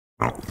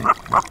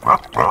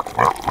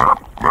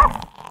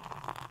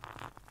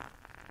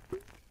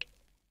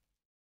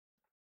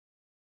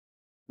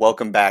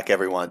Welcome back,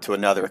 everyone, to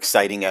another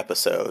exciting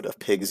episode of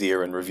Pig's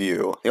Ear in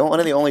Review.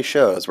 One of the only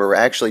shows where we're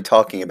actually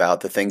talking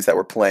about the things that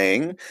we're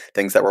playing,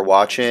 things that we're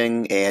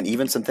watching, and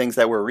even some things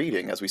that we're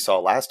reading, as we saw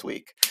last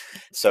week.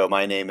 So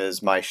my name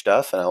is My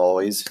Stuff, and I'm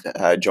always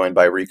joined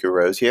by Riku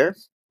Rose here.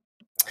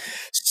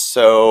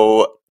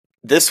 So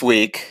this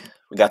week,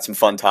 we got some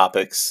fun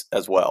topics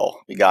as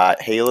well. We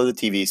got Halo, the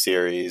TV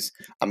series.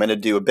 I'm going to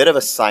do a bit of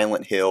a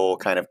Silent Hill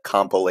kind of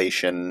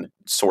compilation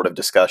sort of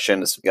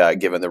discussion,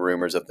 given the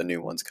rumors of the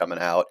new ones coming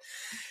out.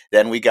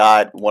 Then we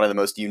got one of the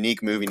most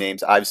unique movie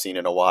names I've seen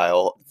in a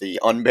while, The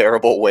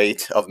Unbearable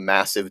Weight of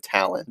Massive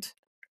Talent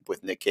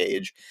with Nick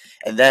Cage.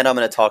 And then I'm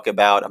going to talk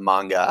about a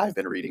manga I've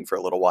been reading for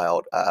a little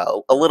while,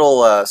 a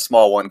little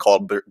small one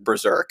called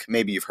Berserk.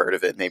 Maybe you've heard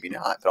of it, maybe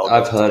not. But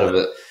I've heard of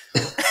it.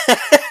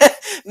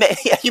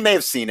 Yeah, you may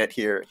have seen it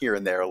here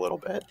and there a little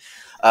bit.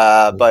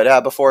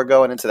 But before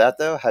going into that,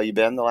 though, how you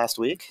been the last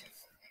week?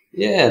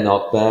 Yeah,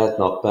 not bad,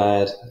 not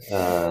bad.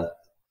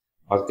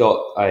 I've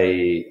got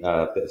a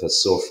bit of a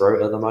sore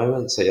throat at the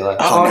moment, so you're like,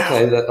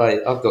 okay,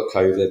 I've got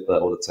COVID,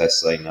 but all the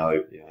tests say no,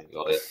 you ain't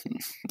got it.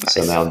 Nice.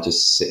 So now I'm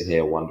just sitting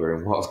here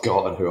wondering what I've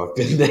got and who I've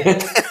been there.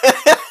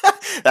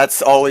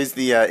 That's always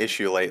the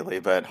issue lately,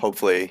 but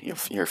hopefully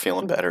you're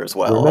feeling better as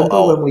well.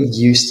 Remember when we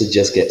used to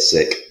just get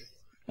sick?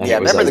 Yeah,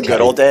 remember the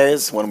good old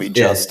days when we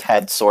just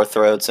had sore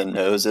throats and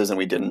noses and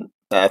we didn't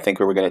think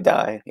we were going to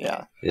die?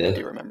 Yeah, I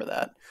do remember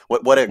that.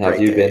 What a great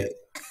day. Been?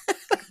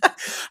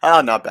 Oh,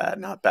 not bad,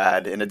 not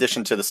bad. In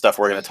addition to the stuff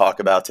we're going to talk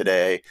about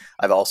today,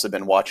 I've also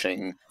been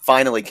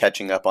finally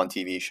catching up on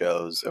TV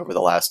shows over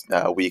the last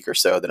week or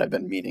so that I've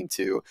been meaning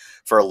to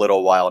for a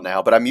little while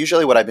now. But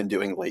what I've been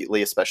doing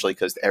lately, especially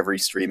because every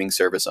streaming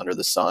service under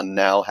the sun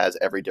now has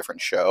every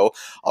different show,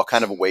 I'll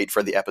kind of wait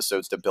for the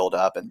episodes to build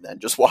up and then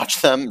just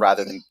watch them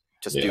rather than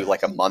just do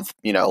like a month,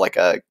 like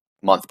a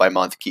month by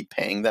month, keep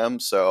paying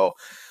them. So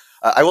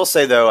I will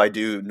say, though, I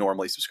do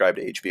normally subscribe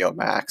to HBO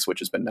Max, which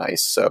has been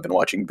nice. So I've been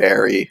watching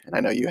Barry, and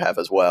I know you have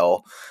as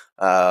well.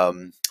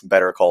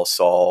 Better Call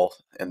Saul,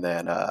 and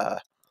then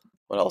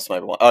what else am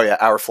I watching? Oh, yeah,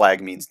 Our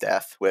Flag Means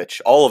Death, which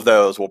all of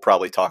those we'll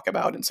probably talk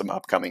about in some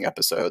upcoming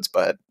episodes,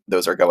 but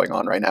those are going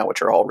on right now,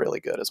 which are all really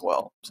good as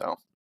well. So,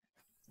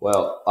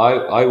 well,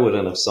 I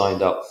wouldn't have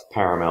signed up for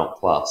Paramount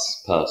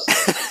Plus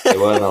personally. There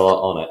weren't a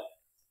lot on it.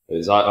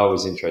 I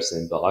was interested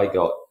in, but I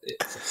got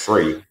it for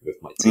free with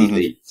my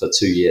TV for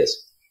 2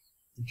 years.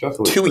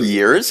 2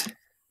 years?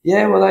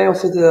 Yeah, well, they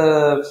offered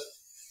a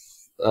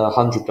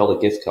 $100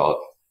 gift card.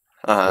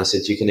 They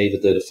said you can either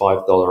do the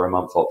 $5 a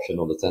month option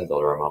or the $10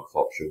 a month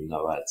option with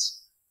no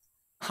ads.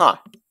 Huh.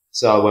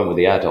 So I went with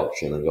the ad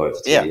option and got it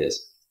for 2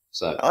 years.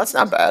 So that's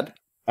not bad.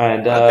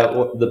 And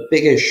the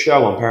biggest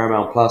show on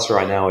Paramount Plus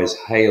right now is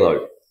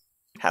Halo.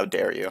 How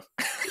dare you?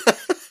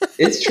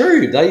 It's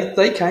true.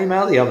 They came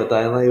out the other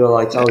day and they were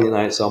like,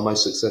 it's our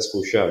most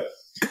successful show.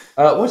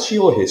 What's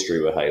your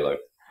history with Halo?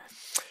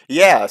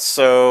 Yeah,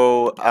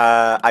 so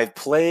I've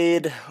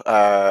played,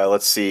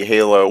 let's see,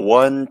 Halo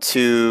 1,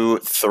 2,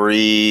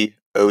 3,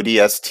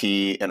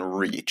 ODST, and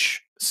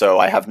Reach. So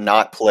I have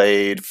not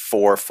played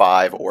 4,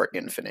 5, or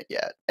Infinite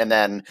yet. And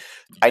then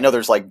I know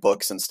there's like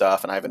books and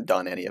stuff, and I haven't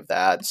done any of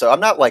that. So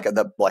I'm not like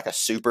a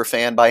super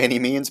fan by any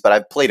means, but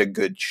I've played a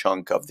good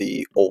chunk of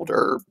the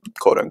older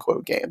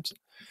quote-unquote games.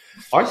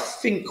 I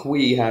think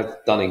we have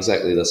done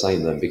exactly the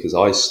same then, because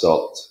I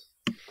stopped.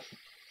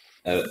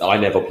 I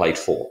never played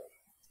 4.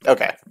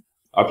 Okay.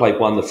 I played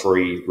 1 to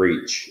 3,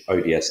 Reach,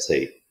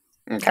 ODST.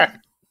 Okay.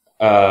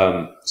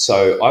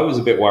 So I was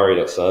a bit worried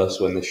at first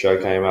when the show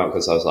came out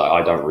because I was like,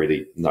 I don't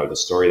really know the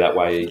story that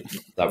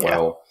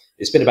well.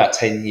 It's been about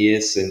 10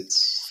 years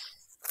since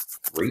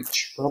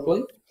Reach,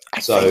 probably. I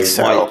think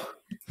so.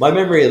 My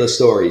memory of the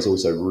story is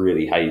also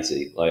really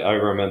hazy. Like I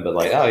remember,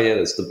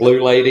 there's the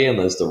blue lady and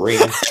there's the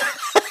ring.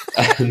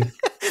 And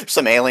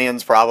some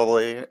aliens,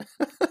 probably.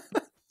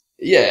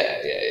 Yeah.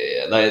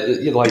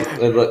 They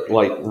look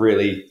like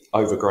really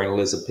overgrown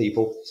lizard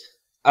people.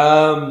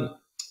 So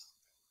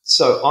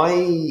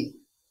I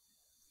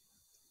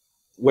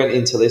went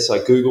into this. I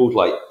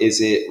Googled,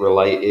 is it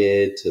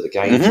related to the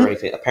games or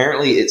anything?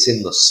 Apparently, it's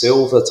in the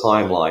Silver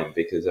timeline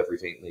because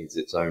everything needs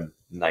its own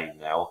name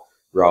now,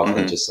 rather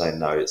than just saying,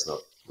 no, it's not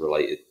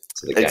related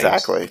to the games.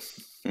 Exactly.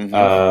 They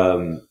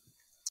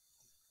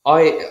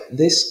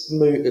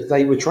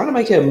were trying to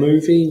make a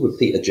movie with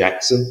Peter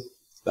Jackson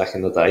back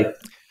in the day.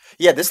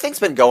 Yeah, this thing's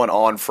been going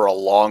on for a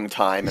long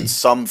time in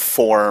some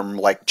form,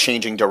 like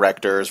changing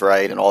directors,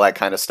 right, and all that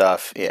kind of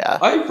stuff. Yeah.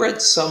 I read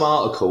some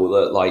article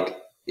that,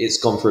 it's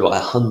gone through,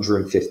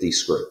 150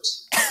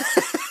 scripts.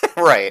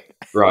 Right.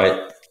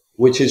 Right.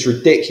 Which is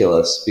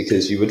ridiculous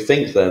because you would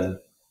think then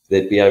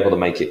they'd be able to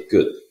make it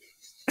good.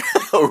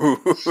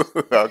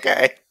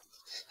 Okay.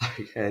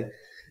 Okay.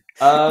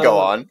 Go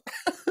on.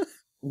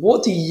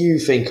 What do you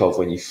think of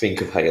when you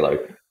think of Halo?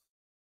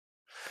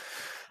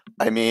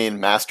 I mean,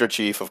 Master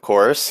Chief, of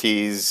course.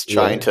 He's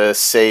trying to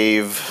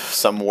save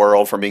some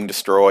world from being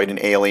destroyed and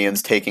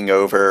aliens taking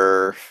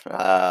over.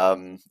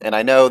 And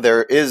I know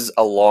there is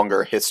a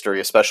longer history,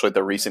 especially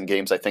the recent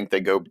games. I think they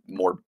go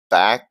more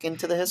back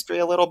into the history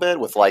a little bit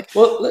with like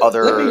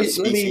other species.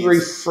 Let me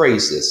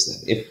rephrase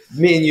this then. If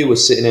me and you were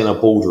sitting in a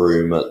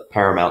boardroom at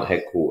Paramount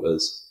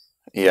headquarters,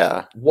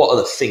 what are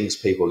the things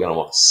people are going to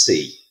want to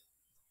see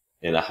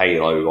in a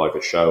Halo,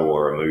 either show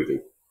or a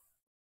movie?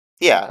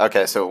 Yeah,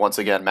 okay, so once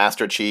again,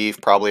 Master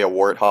Chief, probably a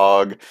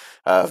warthog,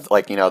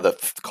 like,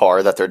 the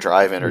car that they're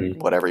driving, or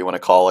whatever you want to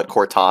call it,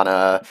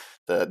 Cortana,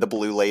 the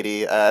blue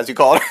lady, as you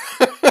call her.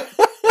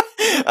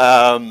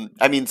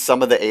 I mean,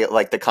 some of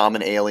the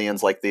common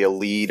aliens, like the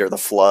Elite or the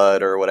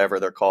Flood or whatever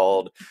they're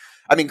called.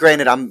 I mean,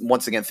 granted, I'm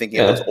once again thinking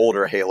of those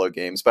older Halo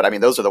games, but I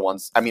mean, those are the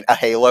ones. I mean, a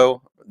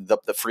Halo, the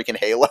freaking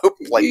Halo,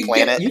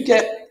 planet.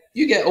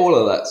 You get all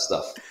of that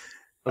stuff.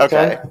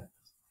 Okay.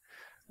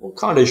 What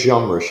kind of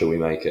genre should we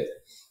make it?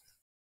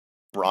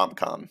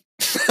 Rom-com.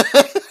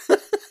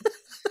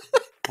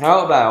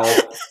 How about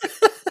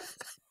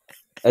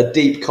a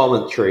deep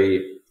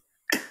commentary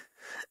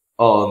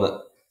on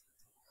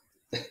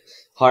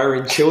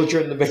hiring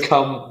children to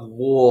become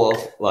war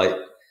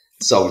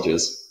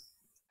soldiers?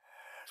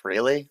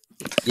 Really?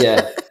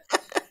 Yeah.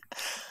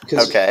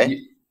 Okay.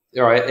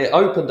 All right. It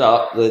opened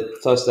up the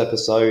first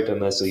episode, and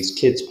there's these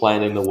kids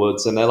playing in the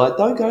woods, and they're like,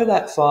 "Don't go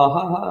that far!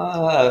 Ha, ha,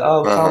 ha.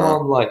 Oh,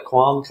 come on,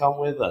 Quan, come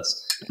with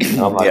us."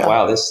 And I'm like,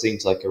 "Wow, this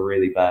seems like a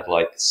really bad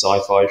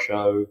sci-fi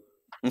show,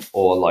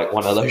 or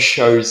one of those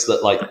shows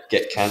that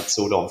get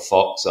cancelled on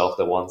Fox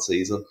after one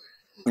season."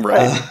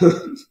 Right.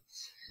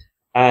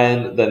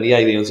 And then the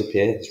aliens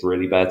appear. It's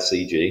really bad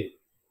CG.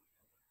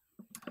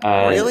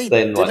 And really?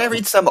 Then, didn't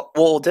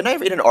I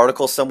read an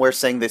article somewhere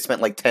saying they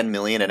spent $10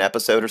 million an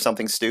episode or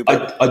something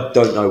stupid? I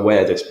don't know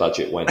where this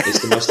budget went.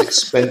 It's the most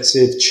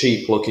expensive,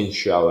 cheap-looking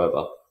show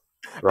ever,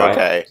 right?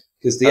 Okay.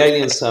 Because the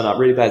aliens turn up,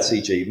 really bad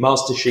CG.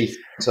 Master Chief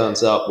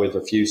turns up with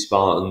a few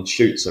Spartans,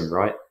 shoots them,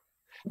 right?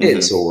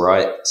 It's all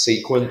right.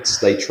 Sequence.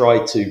 They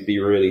try to be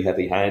really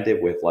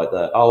heavy-handed with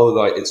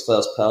it's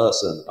first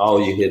person. Oh,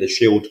 you hear the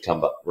shield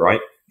come up,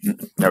 right?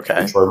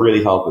 Okay. They try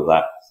really hard with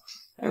that.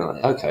 And I'm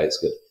like, okay, it's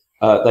good.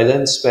 They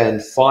then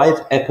spend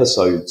 5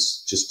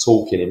 episodes just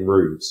talking in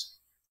rooms.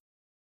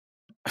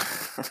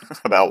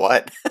 About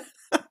what?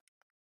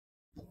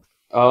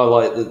 Oh,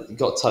 you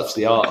got to touch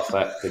the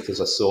artifact because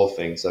I saw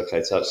things.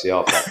 Okay, touch the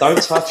artifact.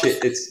 Don't touch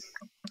it.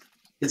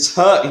 It's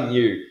hurting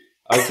you.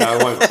 Okay,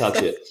 I won't touch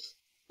it.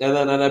 And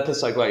then an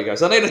episode later, he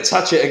goes, "I need to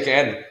touch it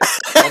again."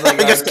 And they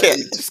go,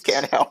 just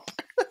can't help.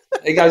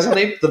 He goes, "I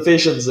need the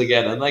visions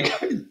again." And they go,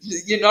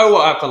 "You know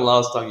what happened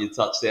last time you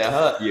touched it? It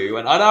hurt you."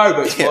 And I know,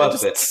 but it's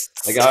worth it.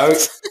 They go,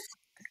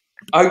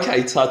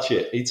 "Okay, touch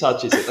it." He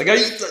touches it. They go,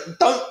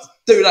 "Don't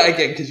do that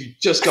again because you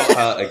just got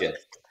hurt again."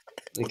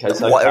 Okay,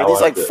 so what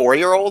are these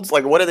 4-year-olds?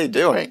 What are they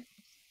doing?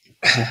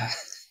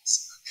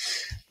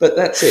 But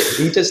that's it.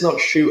 He does not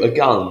shoot a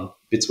gun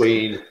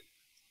between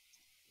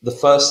the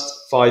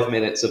first 5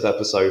 minutes of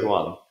episode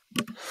 1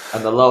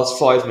 and the last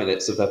 5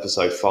 minutes of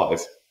episode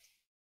 5.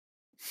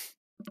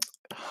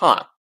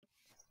 Huh.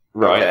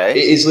 Right. Okay.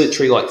 It is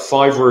literally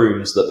 5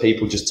 rooms that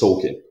people just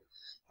talking.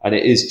 And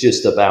it is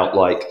just about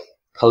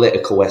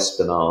political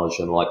espionage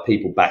and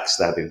people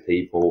backstabbing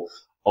people.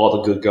 Are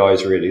the good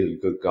guys really the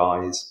good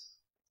guys?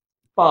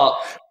 But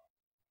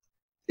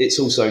it's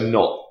also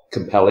not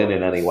compelling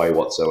in any way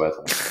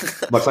whatsoever.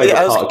 My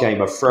favourite part of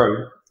Game of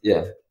Thrones,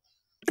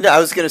 No, I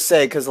was going to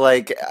say, because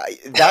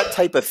that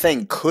type of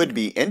thing could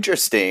be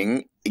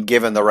interesting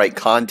given the right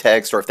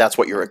context or if that's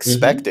what you're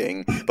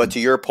expecting. But to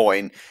your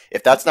point,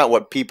 if that's not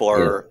what people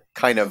are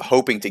kind of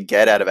hoping to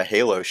get out of a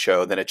Halo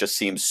show, then it just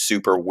seems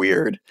super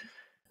weird.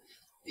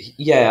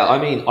 Yeah, I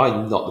mean,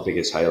 I'm not the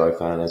biggest Halo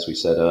fan, as we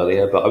said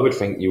earlier, but I would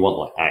think you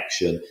want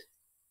action.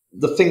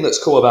 The thing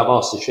that's cool about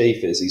Master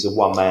Chief is he's a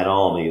one-man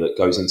army that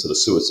goes into the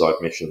suicide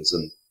missions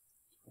and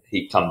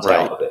he comes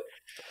out of it.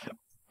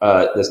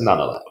 There's none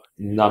of that.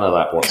 None of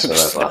that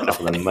whatsoever.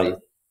 Other than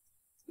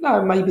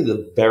maybe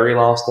the very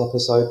last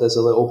episode there's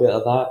a little bit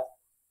of that.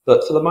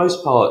 But for the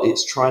most part,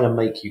 it's trying to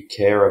make you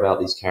care about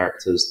these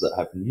characters that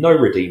have no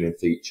redeeming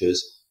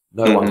features.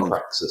 No one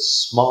cracks a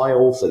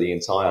smile for the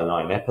entire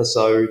 9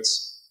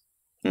 episodes.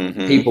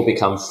 People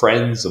become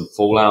friends and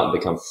fall out and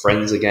become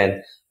friends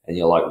again. And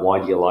you're like,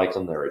 why do you like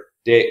them? They're a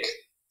dick.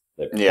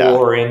 They're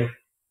boring.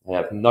 They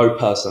have no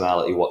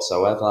personality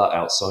whatsoever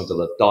outside of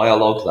the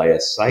dialogue they are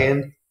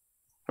saying.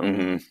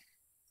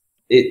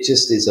 It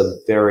just is a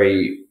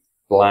very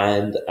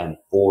bland and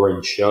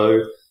boring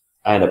show.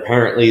 And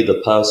apparently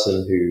the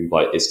person who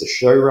is the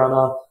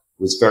showrunner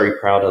was very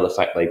proud of the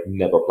fact they've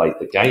never played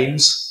the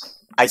games.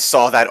 I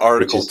saw that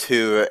article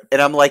too,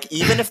 and I'm like,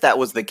 even if that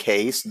was the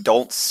case,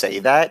 don't say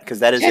that, because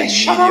that is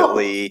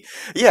immediately,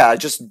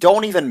 just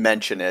don't even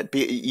mention it.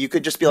 You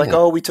could just be like,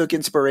 oh, we took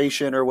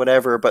inspiration or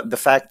whatever, but the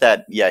fact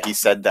that, he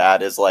said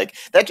that is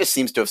that just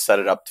seems to have set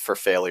it up for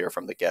failure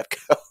from the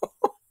get-go.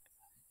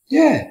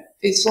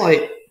 It's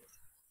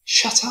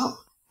shut up.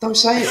 Don't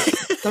say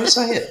it. Don't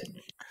say it.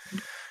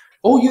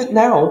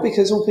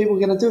 Because all people are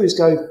going to do is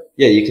go,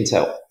 yeah, you can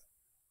tell.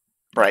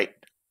 Right.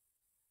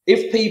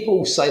 If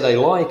people say they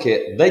like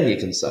it, then you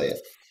can say it.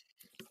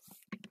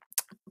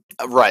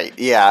 Right.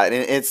 Yeah. And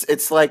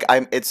it's like I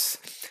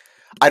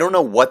don't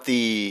know what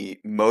the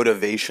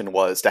motivation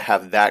was to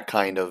have that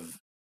kind of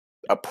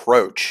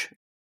approach.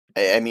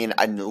 I mean,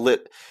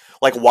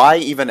 like, why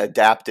even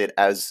adapt it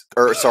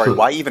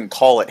why even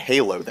call it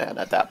Halo then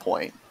at that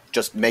point?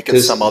 Just make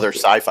it some other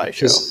sci-fi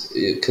show.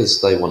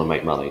 Because they want to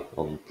make money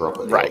on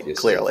property, right, obviously.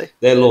 Clearly.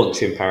 They're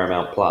launching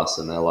Paramount Plus,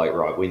 and they're like,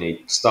 right, we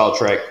need Star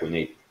Trek, we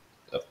need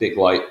a big,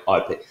 like,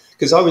 IP.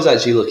 Because I was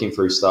actually looking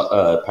through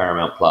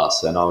Paramount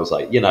Plus, and I was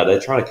like, they're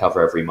trying to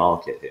cover every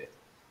market here.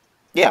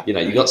 Yeah.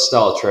 You got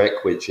Star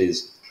Trek, which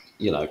is,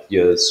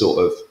 your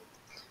sort of...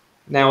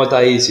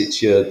 Nowadays,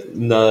 it's your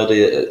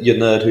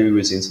nerd who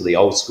is into the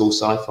old school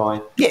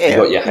sci-fi. Yeah. You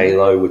got your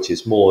Halo, which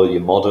is more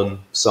your modern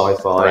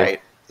sci-fi.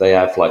 Right. They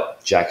have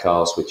like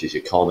Jackass, which is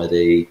your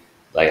comedy.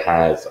 They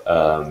had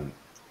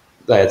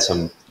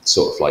some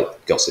sort of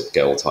like Gossip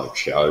Girl type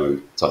show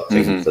type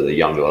thing for the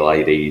younger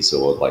ladies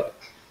or like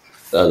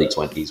early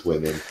 20s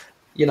women.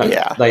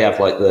 They have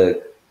like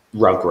the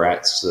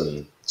Rugrats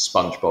and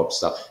SpongeBob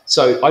stuff.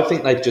 So I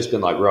think they've just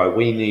been like, right,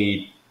 we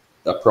need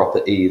a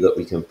property that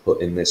we can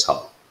put in this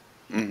hub.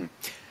 Mm-hmm.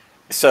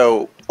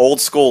 So, old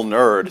school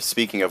nerd,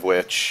 speaking of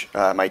which,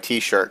 my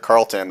t-shirt,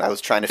 Carlton, I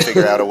was trying to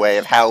figure out a way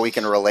of how we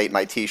can relate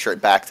my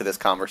t-shirt back to this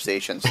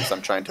conversation since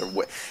I'm trying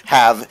to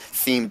have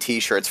themed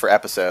t-shirts for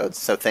episodes.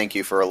 So thank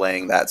you for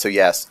relaying that. So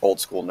yes, old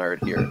school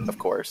nerd here, of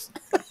course.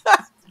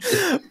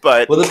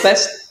 But well,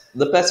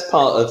 the best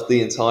part of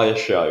the entire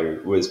show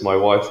was my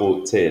wife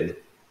walked in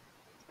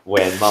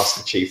when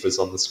Master Chief was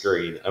on the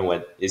screen and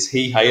went, "Is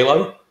he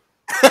Halo?"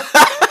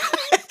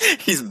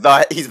 He's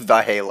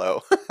the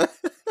Halo.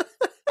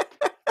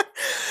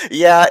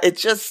 Yeah,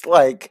 it's just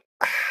like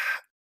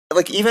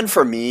even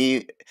for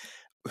me,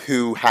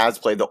 who has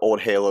played the old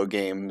Halo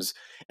games,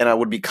 and I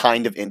would be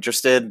kind of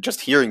interested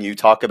just hearing you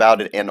talk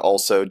about it, and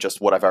also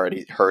just what I've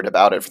already heard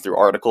about it through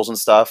articles and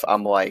stuff.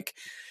 I'm like,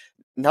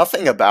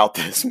 nothing about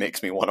this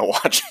makes me want to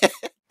watch it.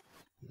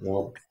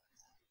 Well,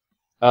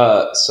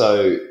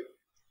 so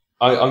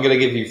I'm going to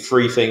give you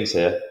 3 things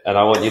here, and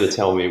I want you to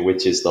tell me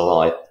which is the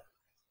lie.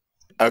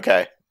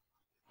 Okay.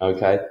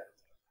 Okay.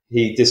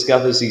 He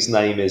discovers his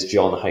name is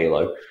John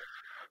Halo.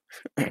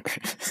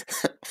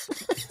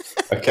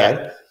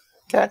 Okay.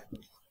 Okay.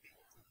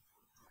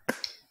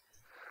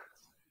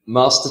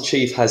 Master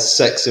Chief has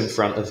sex in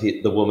front of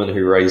the woman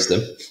who raised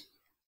him.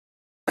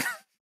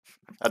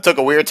 That took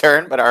a weird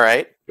turn, but all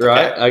right.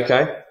 Right,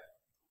 okay.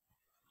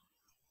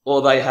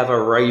 Or they have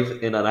a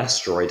rave in an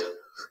asteroid.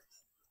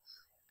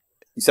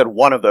 You said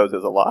one of those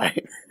is a lie.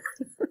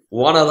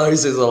 One of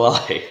those is a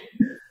lie.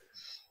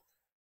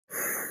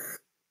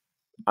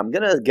 I'm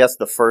going to guess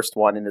the first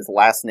one, and his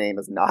last name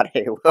is not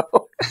Halo.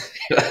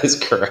 That is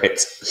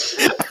correct.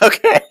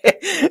 Okay.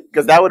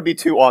 Because that would be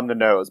too on the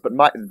nose. But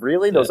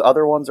those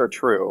other ones are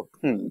true.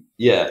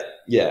 Yeah.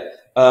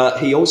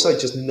 He also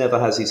just never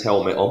has his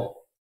helmet on.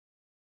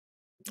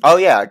 Oh,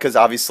 yeah, because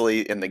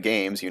obviously in the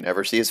games you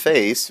never see his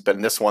face. But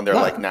in this one, they're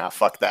like, nah,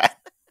 fuck that.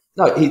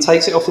 No, he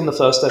takes it off in the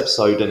first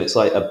episode, and it's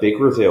like a big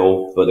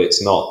reveal, but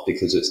it's not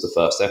because it's the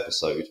first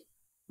episode.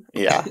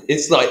 Yeah.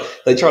 It's like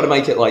they try to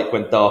make it like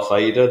when Darth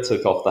Vader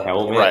took off the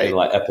helmet in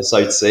like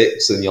episode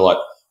 6, and you're like,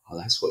 oh,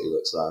 that's what he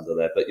looks like under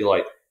there. But you're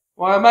like,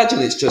 well, I imagine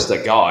it's just a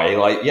guy.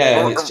 Like, yeah,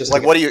 and it's just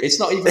like, what do you? It's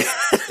not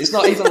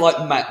even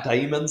like Matt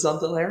Damon's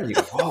under there, and you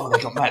go, oh,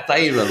 they got Matt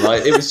Damon.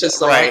 Like, it was just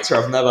some actor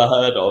I've never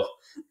heard of.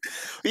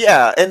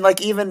 Yeah, and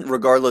like even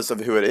regardless of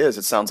who it is,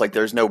 it sounds like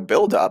there's no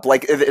build-up.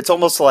 Like it's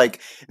almost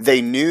like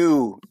they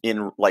knew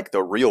in like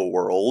the real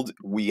world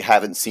we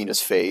haven't seen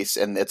his face,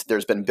 and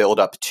there's been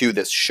build-up to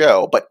this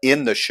show. But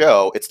in the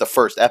show, it's the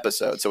first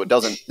episode, so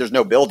there's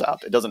no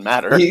build-up. It doesn't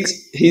matter.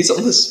 He's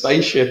on the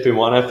spaceship in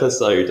one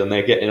episode, and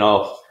they're getting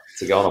off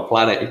to go on a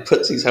planet. He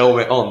puts his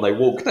helmet on. They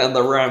walk down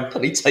the ramp,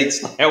 and he takes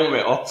the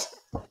helmet off.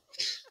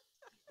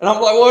 And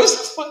I'm like, what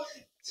is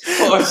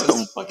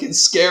this fucking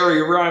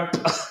scary ramp?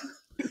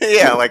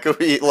 Yeah, like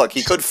look,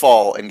 he could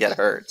fall and get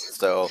hurt.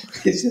 So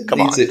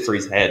come on, needs it for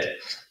his head.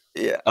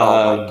 Yeah.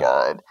 Oh my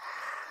god.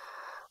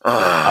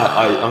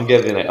 I'm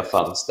giving it a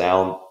thumbs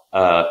down.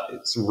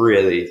 It's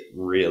really,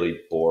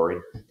 really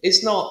boring.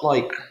 It's not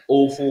like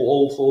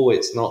awful.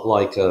 It's not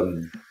like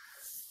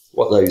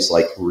what those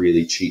like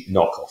really cheap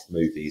knockoff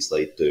movies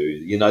they do.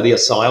 You know, the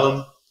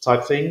Asylum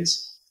type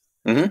things.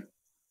 Mm-hmm.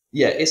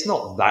 Yeah, it's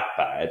not that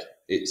bad.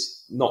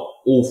 It's not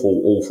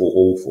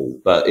awful,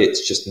 but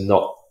it's just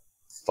not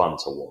fun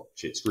to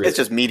watch. It's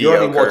just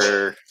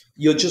mediocre.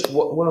 You're just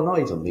not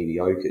even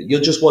mediocre.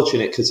 You're just watching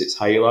it because it's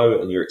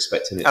Halo, and you're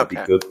expecting it to be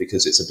good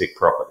because it's a big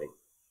property.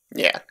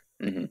 Yeah.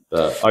 Mm-hmm.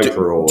 But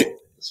overall,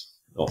 it's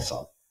not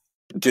fun.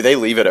 Do they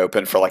leave it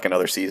open for like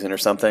another season or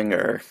something?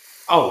 Or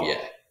oh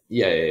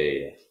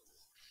yeah.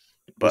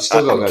 But we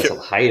still got to go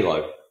to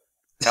Halo.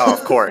 Oh,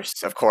 of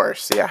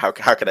course. Yeah, how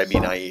could I be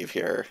naive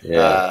here?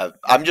 Yeah.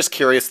 I'm just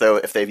curious though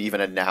if they've even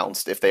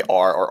announced if they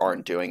are or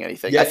aren't doing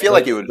anything. Yeah, I feel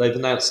like it would. They've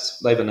announced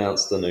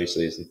the new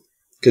season.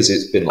 because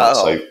it's been like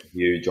so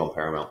huge on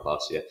Paramount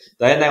Plus. Yeah,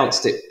 they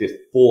announced it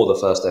before the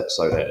first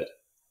episode aired.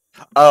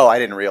 Oh, I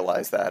didn't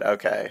realize that.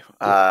 Okay.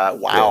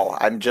 Wow.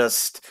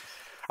 Yeah.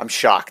 I'm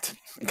shocked.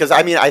 Because,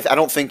 I mean, I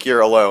don't think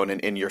you're alone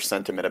in your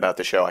sentiment about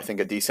the show. I think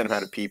a decent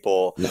amount of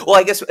people... No. Well,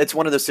 I guess it's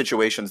one of those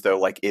situations, though,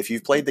 like, if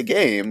you've played the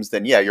games,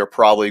 then, yeah, you're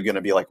probably going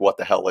to be like, what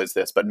the hell is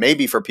this? But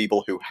maybe for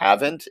people who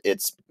haven't,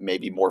 it's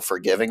maybe more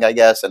forgiving, I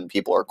guess, and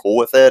people are cool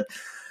with it.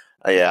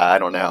 Yeah, I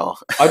don't know.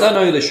 I don't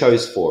know who the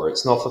show's for.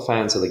 It's not for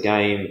fans of the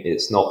game.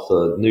 It's not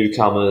for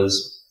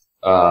newcomers,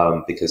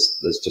 because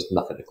there's just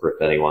nothing to grip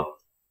anyone.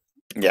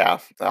 Yeah.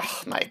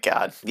 Oh, my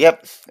God.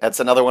 Yep. That's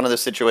another one of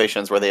those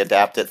situations where they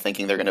adapt it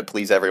thinking they're going to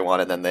please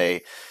everyone, and then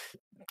they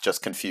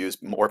just confuse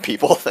more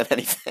people than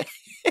anything.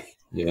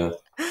 Yeah.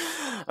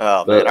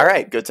 Oh, man. All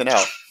right. Good to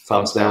know.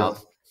 Thumbs down.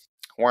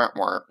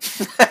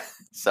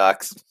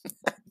 Sucks.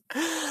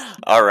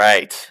 All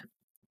right.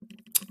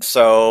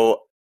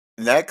 So...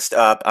 next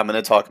up, I'm going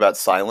to talk about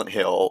Silent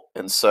Hill.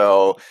 And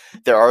so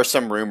there are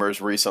some rumors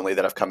recently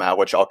that have come out,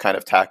 which I'll kind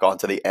of tack on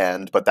to the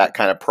end, but that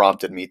kind of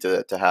prompted me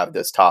to have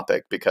this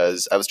topic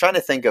because I was trying to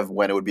think of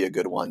when it would be a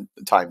good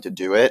time to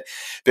do it,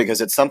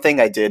 because it's something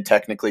I did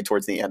technically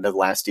towards the end of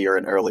last year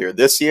and earlier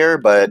this year,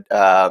 but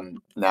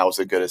now is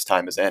as good as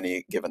time as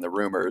any, given the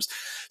rumors.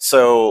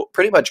 So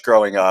pretty much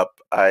growing up,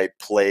 I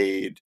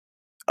played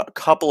a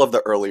couple of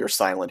the earlier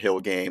Silent Hill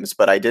games,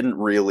 but I didn't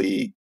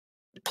really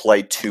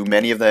play too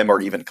many of them or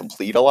even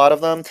complete a lot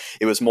of them.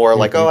 It was more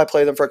like, I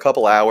play them for a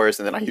couple hours,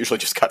 and then I usually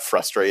just got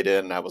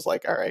frustrated, and I was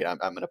like, all right, I'm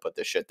going to put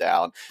this shit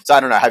down. So I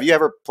don't know. Have you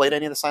ever played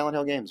any of the Silent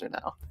Hill games or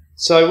no?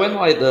 So when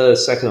like the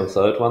second and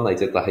third one, they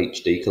did the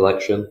HD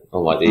collection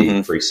on like the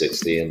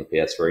 360 and the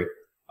PS3.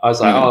 I was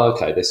like, oh,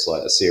 okay, this is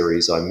like a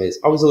series I missed.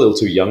 I was a little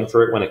too young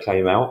for it when it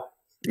came out.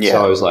 Yeah.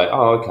 So I was like,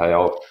 oh, okay,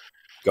 I'll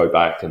go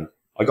back. And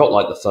I got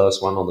like the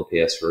first one on the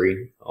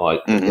PS3, like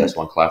the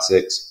PS1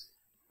 Classics.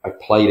 I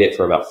played it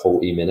for about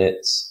 40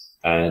 minutes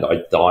and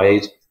I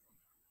died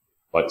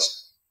like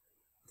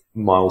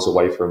miles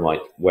away from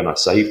like when I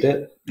saved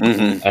it.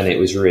 And it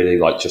was really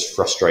like just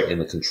frustrating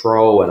the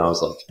control. And I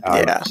was like,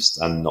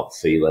 I'm not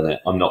feeling it.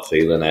 I'm not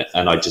feeling it.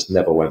 And I just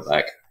never went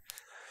back.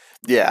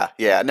 Yeah.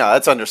 No,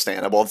 that's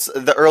understandable. It's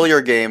the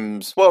earlier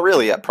games, well,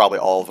 really, yeah, probably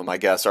all of them, I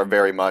guess, are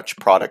very much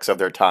products of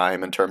their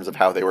time in terms of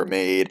how they were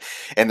made.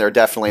 And they're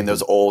definitely in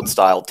those old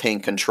style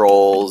tank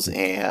controls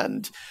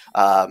and,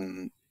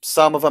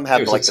 some of them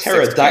have like a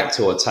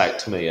pterodactyl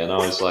attacked me, and I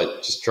was like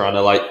just trying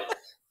to like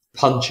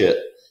punch it.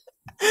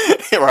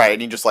 Right,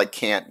 and you just like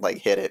can't like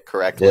hit it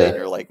correctly, and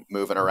you're like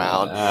moving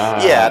around.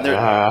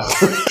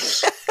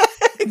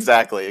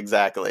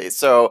 Exactly.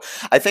 So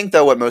I think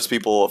though what most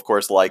people, of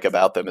course, like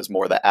about them is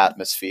more the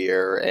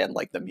atmosphere and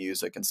like the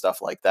music and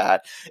stuff like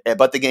that.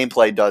 But the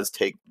gameplay does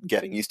take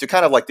getting used to,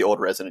 kind of like the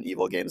old Resident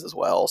Evil games as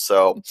well.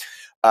 So,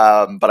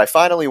 but I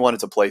finally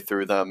wanted to play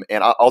through them,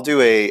 and I'll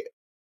do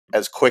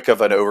as quick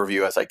of an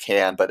overview as I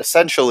can, but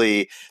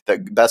essentially the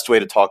best way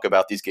to talk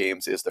about these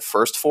games is the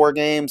first 4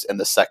 games and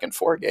the second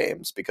 4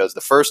 games, because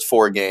the first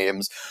 4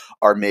 games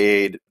are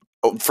made,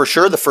 for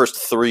sure the first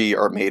 3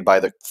 are made by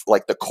the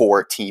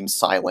core team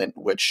Silent,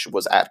 which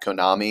was at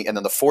Konami, and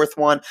then the 4th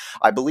one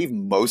I believe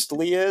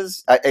mostly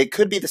is, it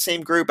could be the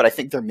same group, but I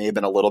think there may have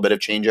been a little bit of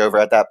changeover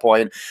at that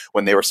point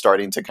when they were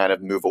starting to kind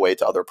of move away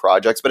to other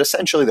projects, but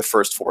essentially the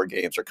first 4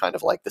 games are kind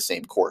of like the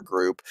same core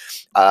group.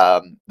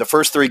 The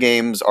first 3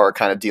 games are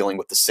kind of dealing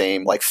with the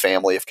same like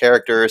family of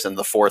characters, and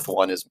the 4th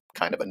one is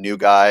kind of a new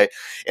guy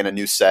in a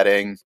new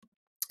setting.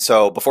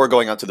 So before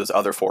going on to those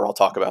other 4, I'll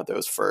talk about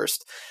those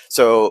first.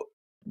 So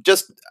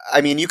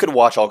I mean, you could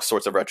watch all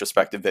sorts of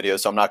retrospective videos,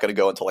 so I'm not going to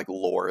go into like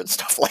lore and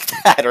stuff like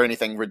that or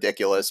anything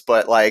ridiculous,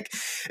 but like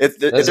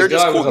there's a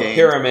guy with a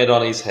pyramid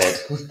on his head.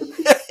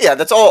 Yeah,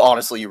 that's all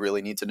honestly you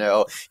really need to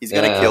know. He's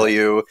going to kill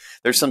you.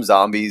 There's some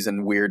zombies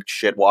and weird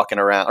shit walking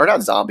around, or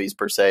not zombies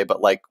per se,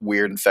 but like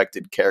weird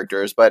infected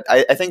characters. But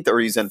I think the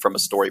reason from a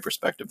story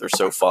perspective they're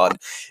so fun,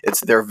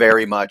 they're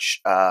very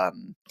much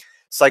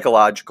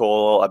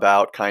psychological,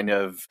 about kind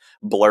of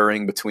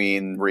blurring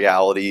between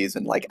realities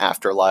and like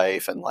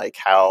afterlife, and like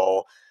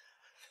how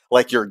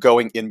like you're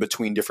going in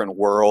between different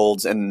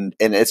worlds, and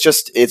it's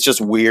just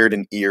weird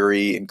and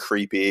eerie and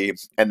creepy.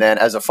 And then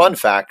as a fun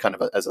fact, kind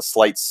of as a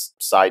slight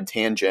side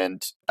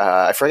tangent,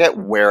 I forget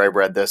where I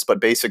read this,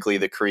 but basically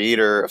the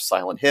creator of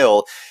Silent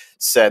Hill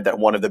said that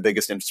one of the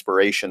biggest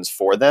inspirations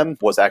for them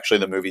was actually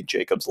the movie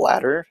Jacob's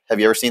Ladder. Have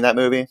you ever seen that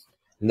movie?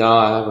 No,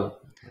 I haven't.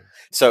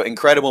 So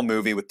incredible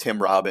movie with Tim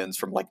Robbins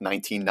from like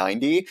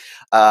 1990,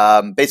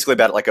 basically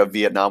about like a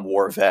Vietnam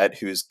War vet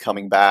who's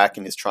coming back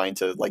and is trying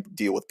to like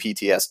deal with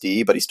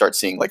PTSD, but he starts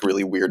seeing like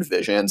really weird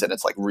visions, and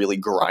it's like really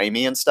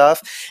grimy and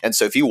stuff. And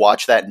so if you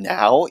watch that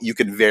now, you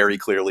can very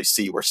clearly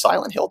see where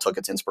Silent Hill took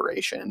its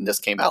inspiration. And this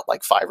came out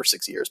like 5 or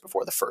 6 years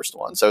before the first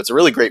one. So it's a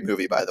really great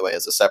movie, by the way,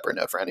 as a separate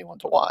note for anyone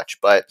to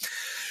watch. But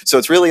so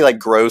it's really like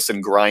gross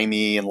and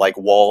grimy, and like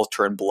walls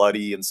turn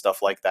bloody and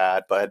stuff like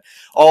that. But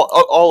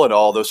all in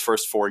all, those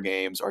first 4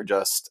 games are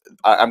just,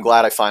 I'm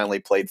glad I finally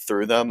played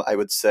through them. I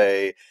would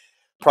say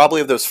probably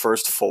of those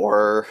first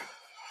 4,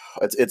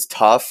 it's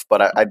tough,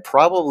 but I'd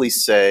probably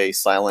say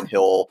Silent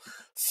Hill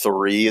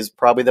 3 is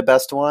probably the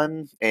best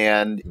one,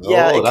 and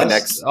yeah, Oh, it that's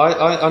connects.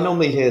 I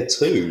normally hear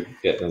 2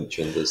 get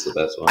mentioned as the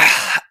best one.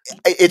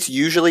 It's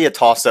usually a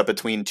toss up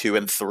between 2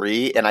 and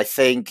 3, and I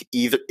think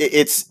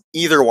it's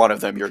either one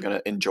of them you're going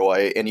to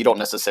enjoy, and you don't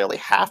necessarily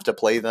have to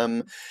play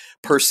them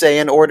per se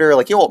in order.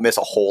 Like, you won't miss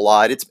a whole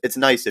lot. It's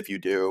nice if you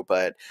do,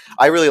 but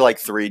I really like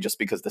 3 just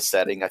because the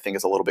setting I think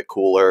is a little bit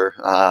cooler.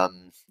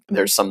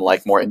 There's some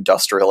like more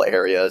industrial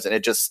areas, and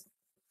it just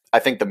I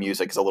think the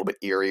music is a little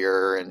bit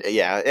eerier, and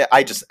yeah,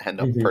 I just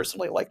end up Hmm.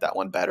 personally like that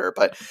one better.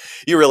 But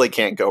you really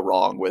can't go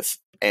wrong with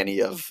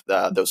any of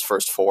those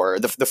first four.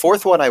 The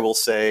fourth one, I will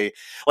say,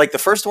 like the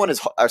first one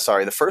is,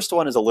 sorry, the first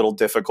one is a little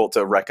difficult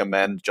to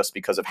recommend just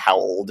because of how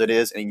old it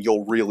is, and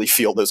you'll really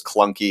feel those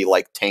clunky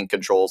like tank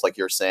controls, like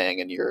you're saying,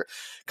 and you're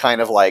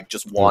kind of like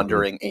just Hmm.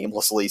 wandering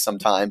aimlessly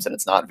sometimes, and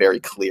it's not very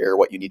clear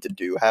what you need to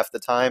do half the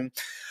time.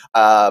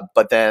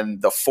 But then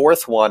the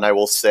fourth one, I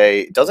will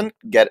say, doesn't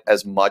get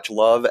as much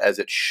love as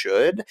it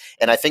should.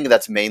 And I think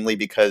that's mainly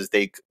because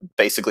they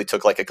basically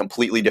took like a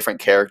completely different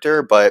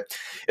character. But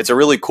it's a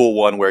really cool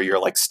one where you're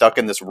like stuck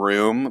in this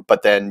room,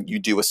 but then you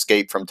do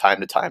escape from time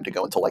to time to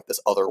go into like this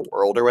other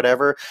world or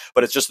whatever.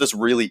 But it's just this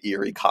really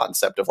eerie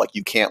concept of like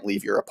you can't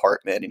leave your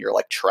apartment and you're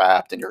like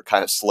trapped and you're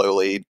kind of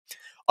slowly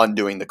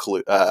undoing the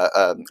clue,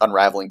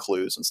 unraveling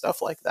clues and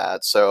stuff like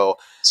that. So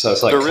So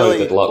it's like they're COVID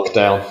really cool.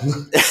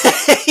 lockdown.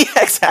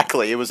 Yeah,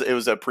 exactly. It was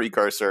a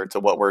precursor to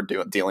what we're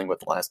dealing with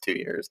the last 2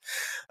 years.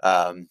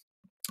 Um,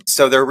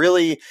 so they're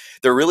really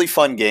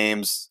fun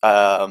games.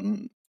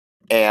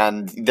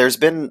 And there's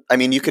been, I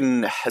mean, you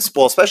can,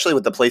 well, especially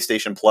with the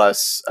PlayStation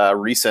Plus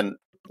recent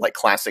like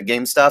classic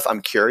game stuff.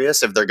 I'm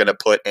curious if they're going to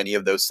put any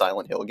of those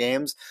Silent Hill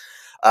games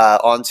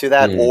onto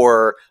that, Mm,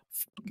 or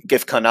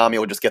if Konami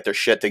will just get their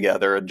shit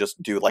together and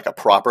just do like a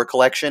proper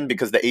collection,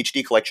 because the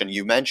HD collection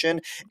you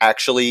mentioned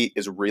actually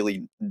is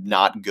really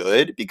not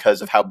good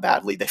because of how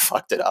badly they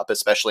fucked it up,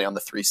 especially on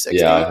the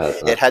yeah, I 360. heard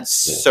It that. had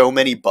Yeah. so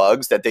many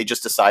bugs that they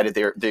just decided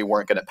they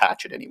weren't going to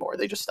patch it anymore.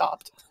 They just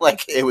stopped.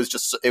 Like it was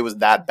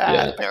that bad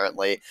Yeah.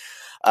 apparently.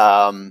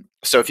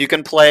 So if you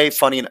can play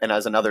funny, and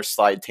as another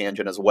side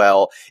tangent as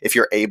well, if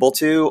you're able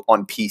to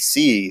on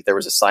PC, there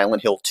was a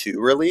Silent Hill 2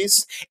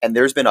 release, and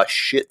there's been a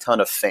shit ton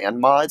of fan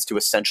mods to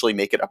essentially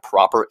make it a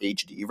proper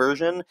HD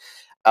version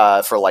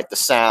for like the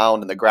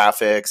sound and the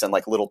graphics and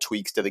like little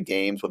tweaks to the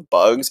games with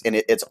bugs, and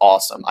it's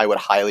awesome. I would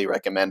highly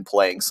recommend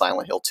playing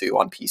Silent Hill 2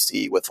 on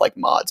PC with like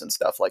mods and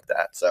stuff like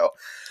that. So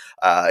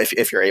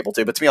if you're able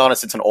to, but to be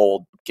honest, it's an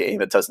old game.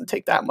 It doesn't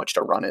take that much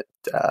to run it,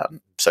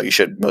 so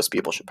most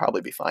people should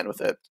probably be fine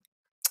with it.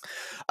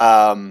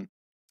 Um,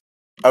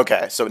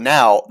 Okay, so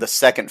now the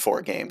second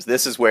four games.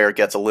 This is where it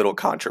gets a little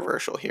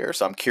controversial here.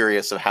 So I'm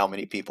curious of how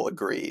many people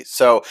agree.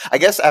 So I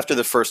guess after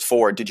the first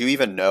four, did you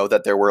even know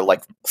that there were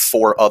like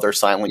four other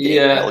Hill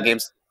Yeah.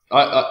 games?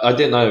 I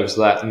didn't know it was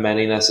that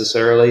many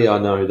necessarily. I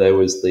know there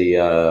was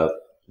the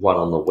one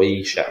on the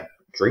Wii, Shattered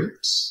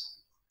Dreams?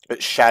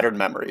 Shattered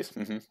Memories.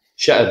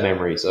 Shattered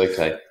Memories,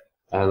 okay.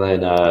 And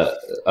then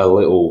a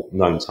little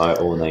known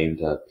title named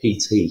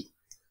PT.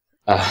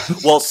 Uh,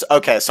 Well,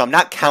 okay, so I'm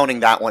not counting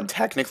that one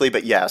technically,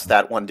 but yes,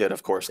 that one did,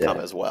 of course, come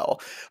yeah. as well.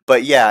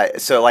 But yeah,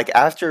 so like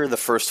after the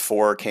first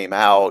four came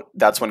out,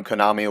 that's when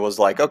Konami was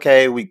like,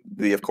 okay, we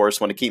of course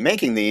want to keep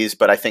making these,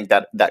 but I think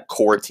that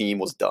core team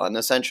was done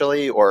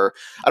essentially, or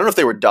I don't know if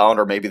they were done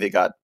or maybe they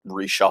got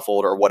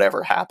reshuffled or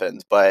whatever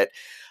happened, but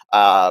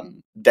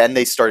then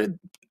they started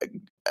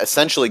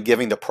essentially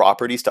giving the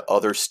properties to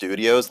other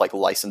studios, like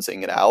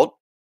licensing it out.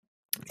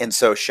 And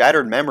so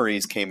Shattered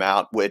Memories came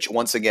out, which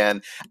once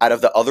again, out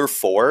of the other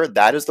four,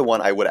 that is the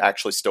one I would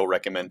actually still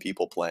recommend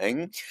people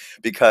playing,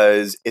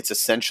 because it's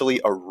essentially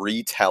a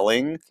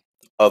retelling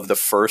of the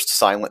first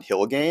Silent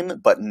Hill game,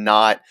 but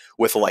not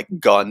with like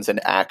guns and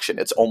action.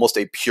 It's almost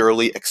a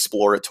purely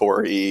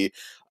exploratory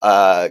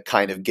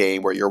kind of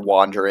game where you're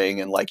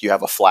wandering and like you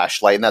have a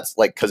flashlight, and that's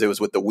like because it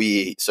was with the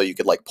Wii, so you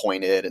could like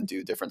point it and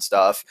do different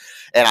stuff.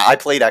 And I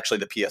played actually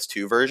the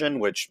PS2 version,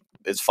 which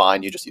is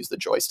fine. You just use the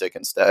joystick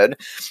instead,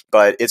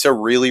 but it's a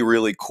really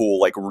really cool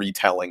like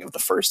retelling of the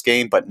first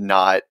game, but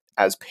not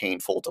as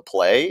painful to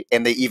play,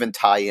 and they even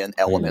tie in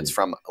elements Hmm.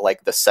 from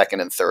like the second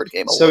and third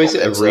game a So little is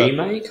it a bit. So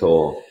remake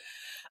or?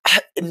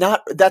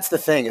 not that's the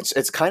thing.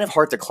 It's kind of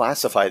hard to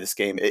classify this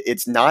game.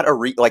 It's not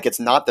like it's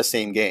not the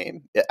same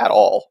game at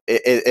all.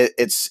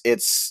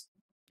 It's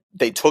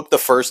they took the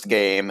first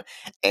game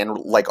and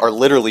like are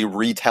literally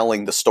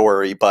retelling the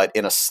story, but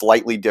in a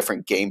slightly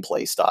different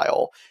gameplay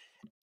style.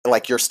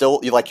 Like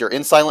you're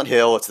in Silent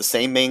Hill. It's the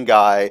same main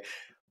guy,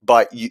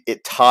 but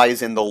it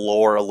ties in the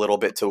lore a little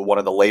bit to one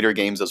of the later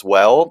games as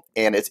well,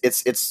 and it's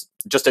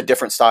just a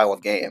different style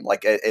of game.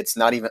 Like it's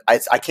not even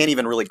I can't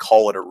even really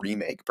call it a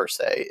remake per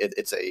se.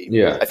 It's a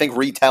Yeah. I think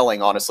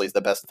retelling honestly is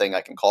the best thing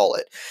I can call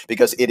it,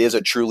 because it is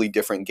a truly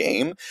different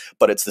game,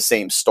 but it's the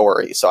same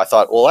story. So I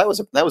thought, well, that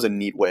was a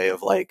neat way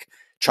of like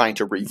trying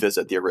to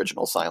revisit the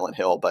original Silent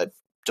Hill, but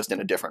just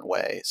in a different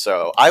way.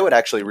 So I would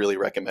actually really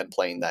recommend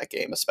playing that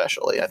game,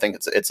 especially. I think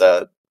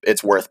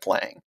it's worth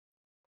playing.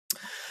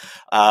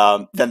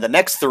 Then the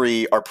next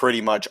 3 are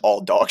pretty much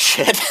all dog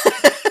shit.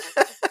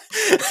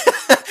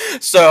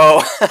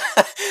 So,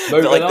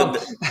 like,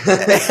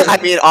 I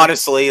mean,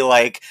 honestly,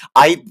 like,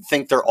 I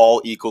think they're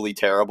all equally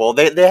terrible.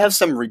 They have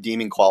some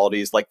redeeming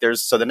qualities. Like,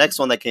 so the next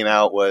one that came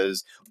out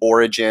was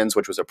Origins,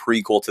 which was a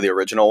prequel to the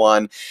original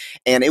one,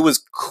 and it was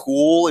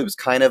cool. It was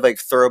kind of like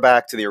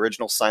throwback to the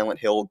original Silent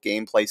Hill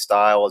gameplay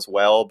style as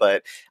well,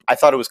 but I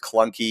thought it was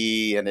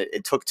clunky, and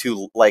it took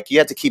you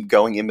had to keep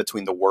going in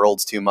between the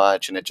worlds too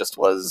much, and it just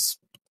was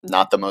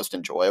not the most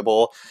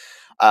enjoyable.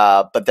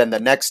 But then the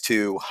next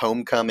 2,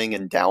 Homecoming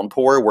and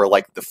Downpour, were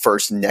like the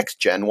first next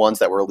gen ones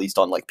that were released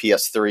on like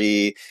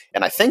PS3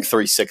 and I think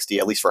 360,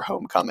 at least for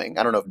Homecoming.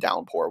 I don't know if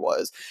Downpour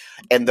was.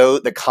 And though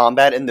the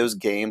combat in those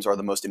games are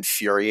the most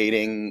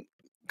infuriating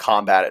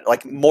combat,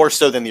 like more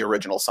so than the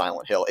original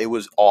Silent Hill. It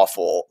was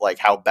awful, like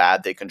how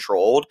bad they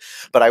controlled.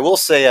 But I will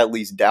say at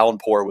least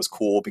Downpour was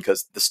cool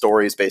because the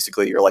story is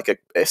basically you're like a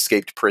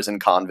escaped prison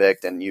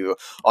convict, and you,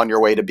 on your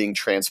way to being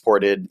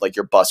transported, like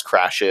your bus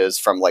crashes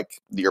from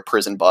like your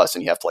prison bus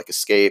and you have to like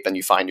escape, and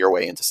you find your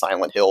way into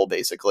Silent Hill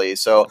basically.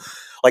 So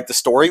like the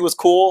story was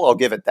cool, I'll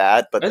give it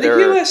that. But are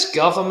the US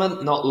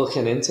government not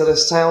looking into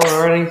this town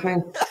or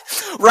anything?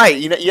 Right,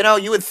 you know,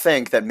 you would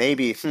think that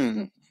maybe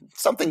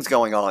something's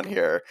going on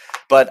here.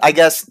 But I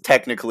guess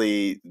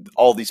technically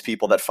all these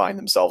people that find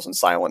themselves in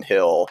Silent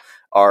Hill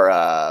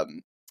are,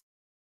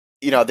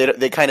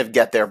 they kind of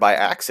get there by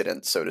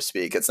accident, so to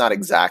speak. It's not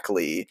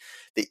exactly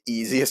the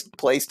easiest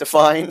place to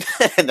find.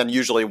 And then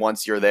usually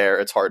once you're there,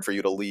 it's hard for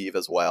you to leave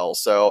as well.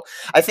 So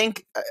I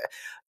think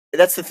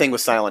that's the thing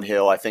with Silent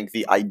Hill. I think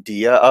the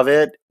idea of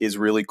it is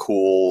really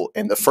cool.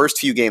 And the first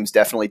few games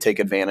definitely take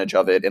advantage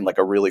of it in like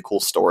a really cool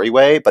story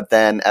way. But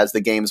then as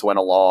the games went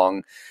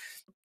along,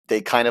 they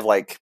kind of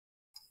like,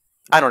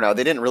 I don't know,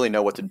 they didn't really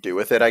know what to do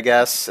with it, I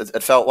guess.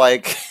 It felt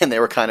like, and they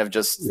were kind of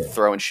just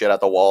throwing shit at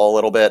the wall a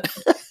little bit.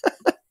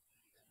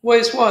 Well,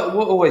 it's what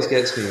always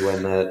gets me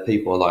when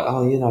people are like,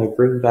 oh,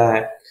 bring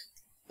back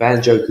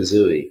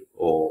Banjo-Kazooie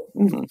or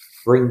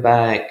bring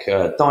back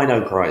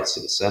Dino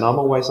Crisis. And I'm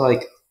always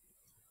like,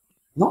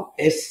 not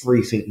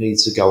everything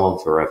needs to go on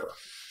forever.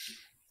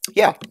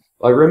 Yeah.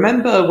 I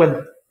remember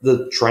when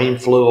the train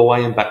flew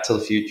away in Back to the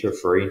Future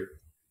 3.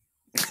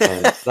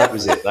 And that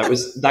was it.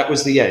 That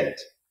was the end.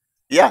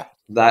 Yeah.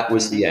 That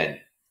was the end.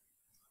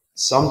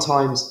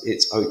 Sometimes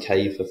it's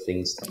okay for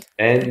things to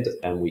end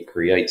and we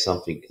create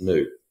something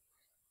new.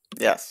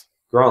 Yes.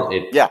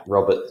 Granted,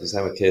 Robert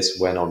Zemeckis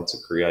went on to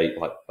create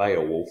like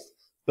Beowulf,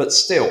 but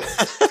still.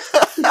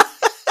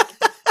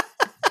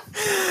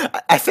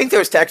 I think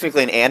there's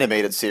technically an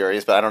animated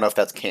series, but I don't know if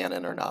that's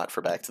canon or not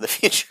for Back to the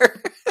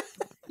Future.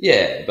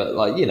 Yeah, but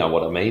like, you know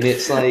what I mean?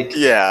 It's like...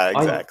 Yeah,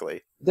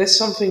 exactly. There's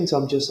some things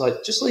I'm just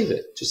like, just leave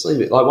it. Just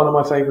leave it. Like one of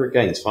my favourite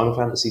games, Final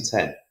Fantasy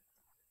X.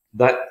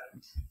 That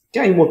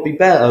game would be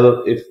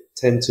better if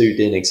 10.2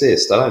 didn't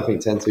exist. I don't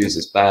think 10.2 is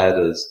as bad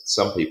as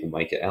some people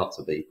make it out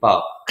to be.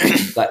 But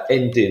that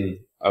ending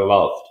I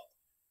loved.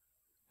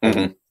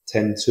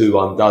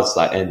 10.2 undoes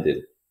that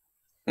ending.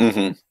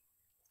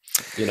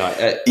 You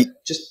know,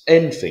 just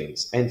end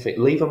things.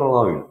 Leave them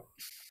alone.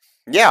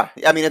 Yeah,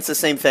 I mean, it's the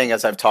same thing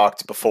as I've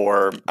talked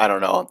before, I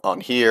don't know,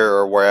 on here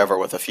or wherever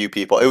with a few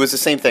people. It was the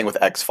same thing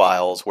with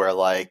X-Files where,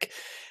 like,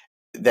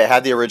 they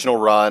had the original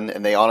run,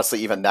 and they honestly,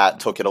 even that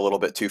took it a little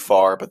bit too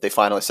far, but they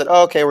finally said,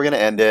 oh, okay, we're going to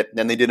end it.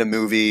 Then they did a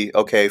movie,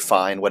 okay,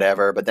 fine,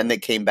 whatever. But then they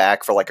came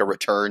back for, like, a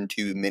return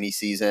to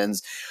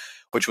mini-seasons,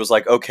 which was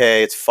like,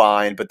 okay, it's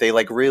fine, but they,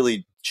 like,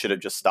 really should have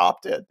just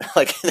stopped it.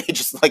 Like,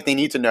 they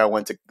need to know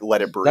when to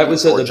let it breathe. That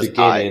was at the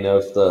beginning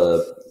of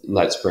the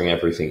let's bring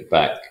everything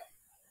back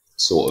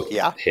sort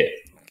of hit.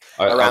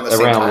 Around the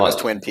same time as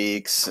Twin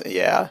Peaks,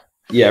 Yeah,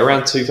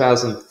 around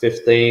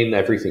 2015,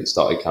 everything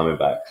started coming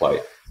back.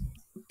 Like,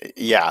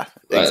 yeah,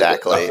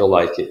 exactly. I feel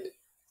like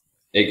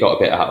it got a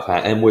bit out of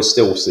hand, and we're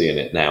still seeing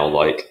it now.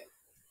 Like,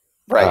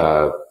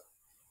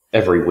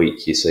 every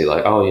week you see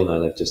like,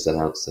 oh, they've just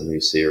announced a new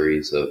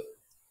series of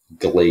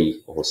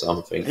Glee or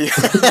something.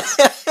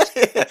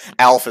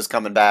 Alf is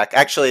coming back.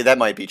 Actually, that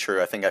might be true.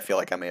 I feel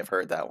like I may have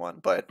heard that one,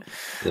 but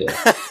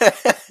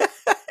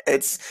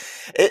it's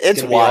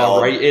wild.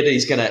 R-rated.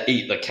 He's gonna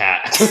eat the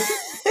cat.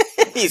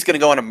 He's gonna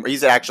go on.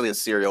 He's actually a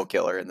serial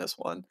killer in this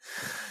one.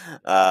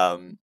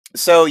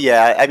 So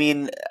yeah, I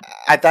mean,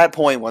 at that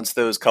point, once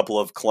those couple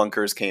of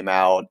clunkers came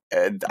out,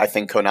 I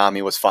think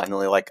Konami was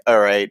finally like, all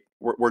right,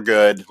 we're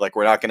good. Like,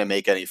 we're not going to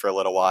make any for a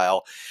little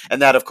while.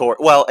 And that, of course,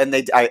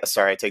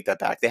 I take that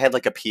back. They had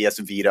like a PS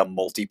Vita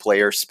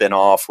multiplayer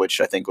spinoff,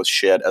 which I think was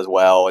shit as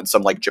well, and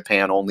some like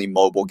Japan only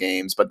mobile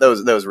games, but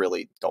those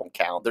really don't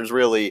count. There's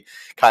really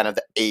kind of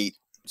the 8.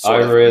 I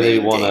really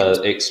want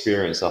to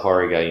experience a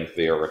horror game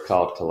via a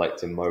card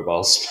collecting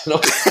mobile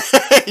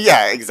spin-off.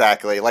 Yeah,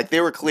 exactly. Like,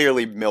 they were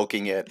clearly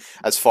milking it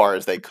as far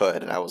as they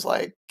could, and I was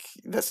like,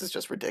 this is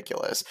just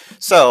ridiculous.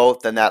 So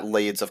then that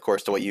leads, of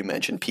course, to what you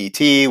mentioned,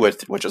 PT,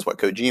 which is what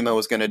Kojima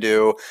was going to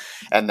do,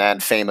 and then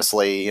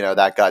famously,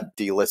 that got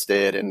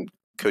delisted, and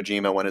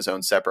Kojima went his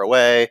own separate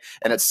way,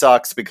 and it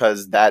sucks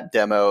because that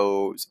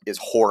demo is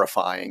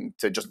horrifying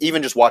to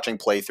just watching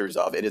playthroughs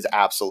of. It is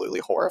absolutely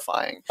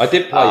horrifying. I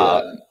did play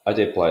that. I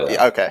did play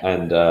that. Okay.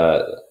 And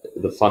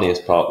the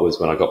funniest part was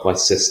when I got my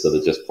sister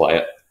to just play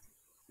it.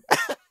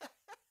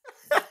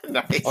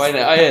 Nice.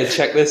 I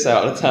check this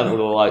out. I turned all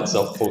the lights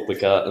off, pulled the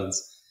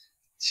curtains.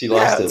 She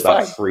lasted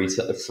about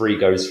three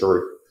goes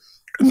through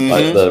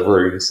like the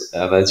rooms,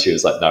 and then she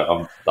was like, "No,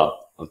 I'm done.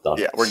 I'm done."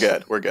 Yeah,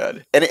 we're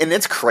good. And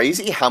it's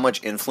crazy how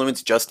much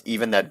influence just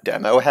even that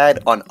demo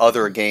had on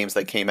other games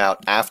that came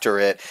out after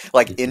it,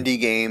 like indie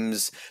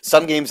games,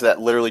 some games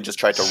that literally just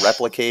tried to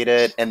replicate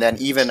it, and then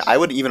I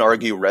would even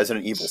argue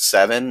Resident Evil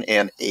 7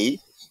 and 8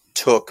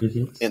 took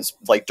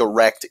like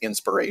direct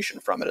inspiration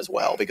from it as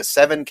well, because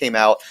 7 came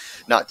out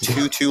not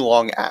too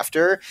long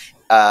after,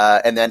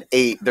 and then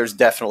 8, there's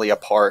definitely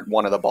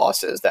one of the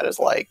bosses that is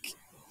like,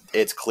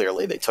 it's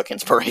clearly they took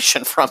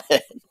inspiration from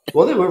it.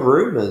 Well, there were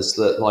rumors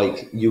that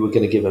like you were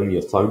going to give them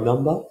your phone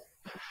number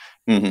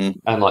and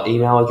like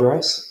email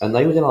address, and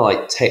they were going to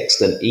like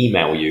text and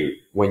email you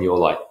when you're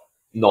like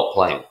not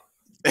playing.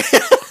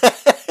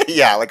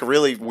 Yeah, like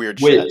really weird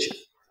shit.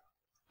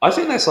 I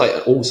think that's like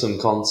an awesome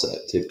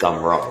concept if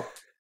done wrong.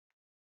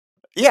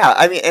 Yeah,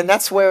 I mean, and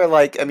that's where,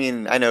 like, I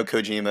mean, I know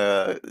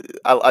Kojima,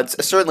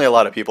 certainly a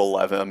lot of people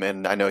love him,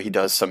 and I know he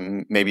does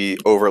some maybe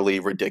overly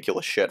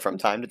ridiculous shit from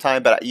time to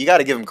time, but you got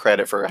to give him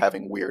credit for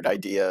having weird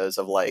ideas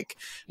of, like,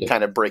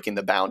 kind of breaking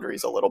the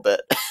boundaries a little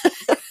bit.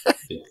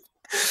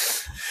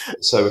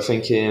 So we're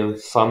thinking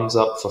thumbs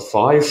up for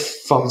 5,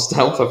 thumbs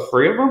down for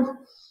 3 of them?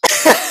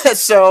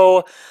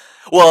 So...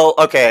 Well,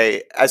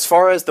 okay, as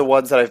far as the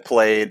ones that I've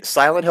played,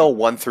 Silent Hill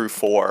 1 through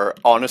 4,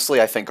 honestly,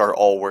 I think are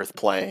all worth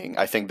playing.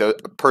 I think,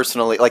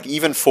 personally, like,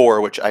 even 4,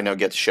 which I know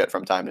gets shit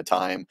from time to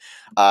time,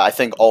 I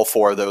think all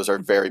 4 of those are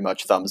very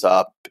much thumbs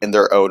up in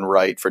their own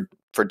right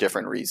for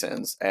different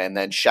reasons. And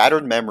then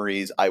Shattered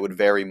Memories, I would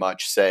very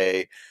much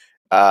say,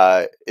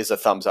 is a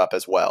thumbs up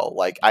as well.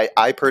 Like,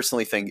 I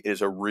personally think it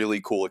is a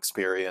really cool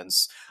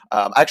experience.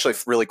 Actually,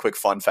 really quick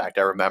fun fact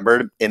I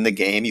remembered, in the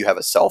game you have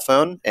a cell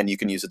phone and you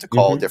can use it to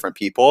call different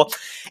people,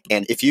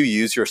 and if you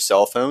use your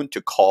cell phone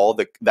to call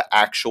the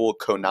actual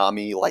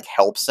Konami like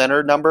help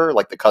center number,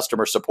 like the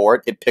customer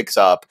support, it picks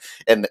up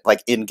and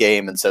like in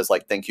game and says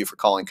like, "Thank you for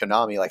calling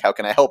Konami, like how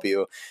can I help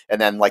you?"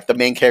 And then like the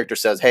main character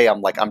says, "Hey,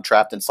 I'm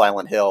trapped in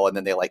Silent Hill," and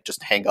then they like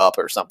just hang up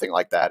or something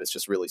like that. It's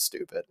just really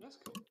stupid.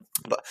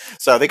 But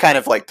so they kind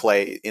of like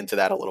play into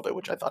that a little bit,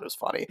 which I thought was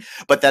funny.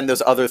 But then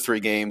those other 3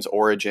 games,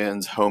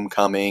 Origins,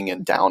 Homecoming,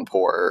 and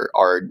Downpour,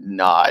 are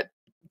not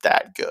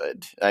that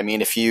good. I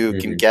mean, if you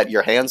can get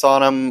your hands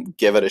on them,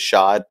 give it a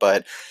shot,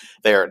 but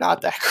they are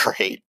not that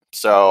great.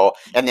 So,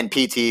 and then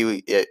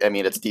PT, I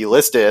mean, it's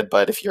delisted,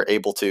 but if you're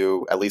able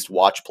to at least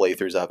watch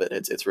playthroughs of it,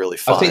 it's really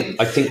fun.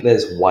 I think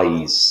there's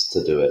ways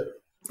to do it.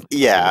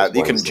 Yeah,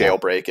 you can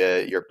jailbreak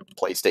it, your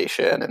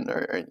PlayStation, and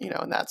or, you know,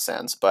 in that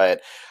sense.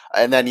 But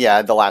and then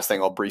the last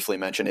thing I'll briefly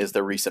mention is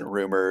the recent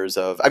rumors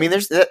of. I mean,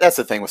 that's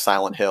the thing with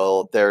Silent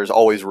Hill. There's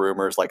always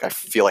rumors. Like I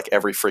feel like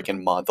every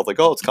freaking month of like,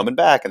 oh, it's coming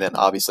back, and then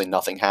obviously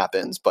nothing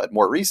happens. But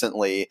more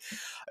recently,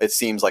 it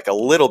seems like a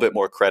little bit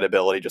more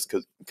credibility just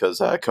because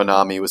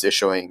Konami was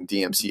issuing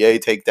DMCA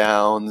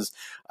takedowns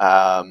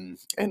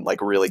and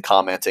like really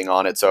commenting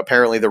on it. So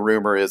apparently the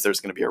rumor is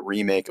there's going to be a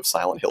remake of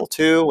Silent Hill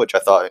 2, which I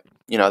thought,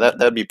 you know,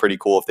 that'd be pretty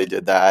cool if they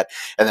did that.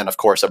 And then of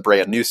course a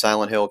brand new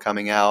Silent Hill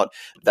coming out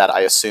that I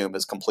assume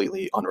is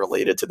completely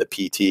unrelated to the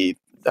PT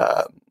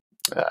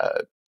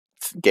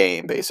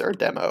game base or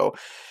demo.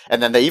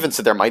 And then they even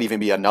said there might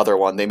even be another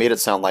one. They made it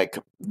sound like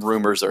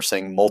rumors are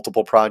saying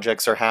multiple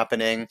projects are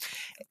happening.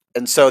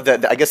 And so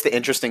I guess the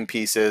interesting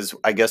piece is,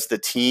 I guess the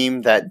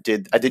team that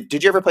did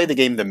you ever play the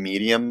game The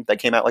Medium that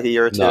came out like a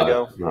year or two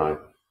ago? No.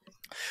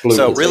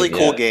 So really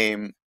cool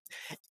game.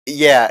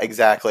 Yeah,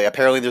 exactly.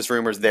 Apparently there's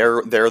rumors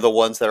they're the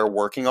ones that are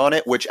working on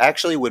it, which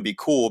actually would be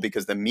cool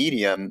because The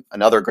Medium,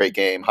 another great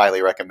game,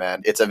 highly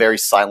recommend. It's a very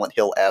Silent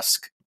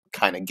Hill-esque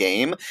kind of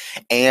game,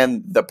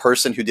 and the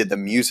person who did the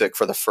music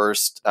for the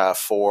first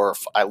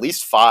at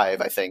least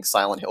 5, I think,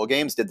 Silent Hill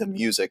games did the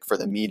music for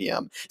The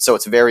Medium, so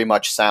it's very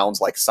much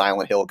sounds like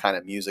Silent Hill kind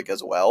of music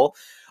as well.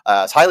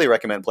 So highly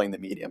recommend playing The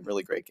Medium.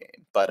 Really great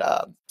game.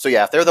 But so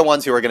yeah, if they're the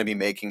ones who are going to be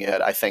making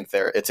it, I think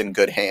it's in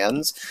good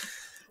hands.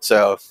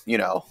 So, you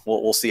know,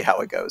 we'll see how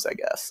it goes, I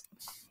guess.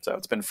 So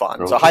it's been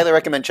fun. Okay. So highly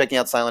recommend checking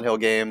out Silent Hill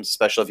games,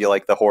 especially if you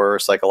like the horror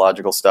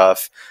psychological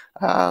stuff.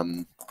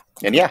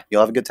 And yeah,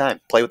 you'll have a good time.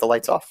 Play with the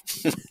lights off.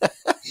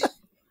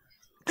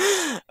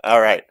 All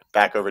right,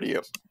 back over to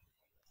you.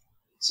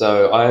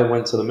 So I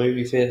went to the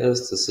movie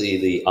theaters to see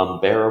The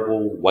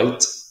Unbearable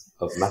Weight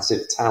of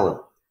Massive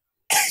Talent.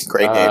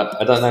 Great game.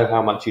 I don't know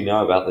how much you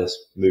know about this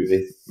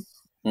movie.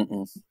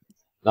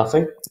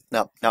 Nothing?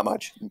 No, not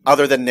much.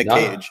 Other than Nick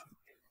Cage.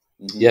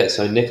 Yeah,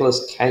 so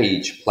Nicolas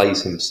Cage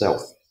plays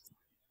himself.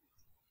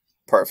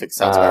 Perfect.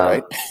 Sounds about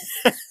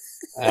right.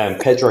 And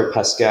Pedro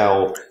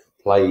Pascal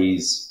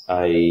plays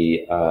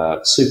a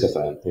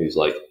superfan who's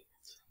like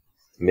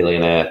a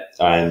millionaire,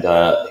 and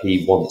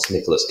he wants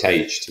Nicolas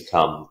Cage to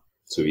come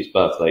to his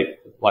birthday,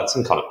 like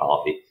some kind of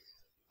party,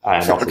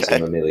 and offers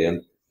him $1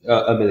 million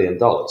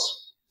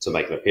to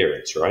make an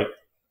appearance, right?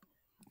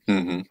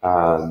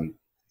 Mm-hmm.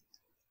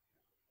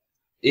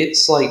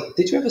 It's like,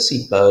 did you ever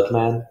see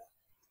Birdman?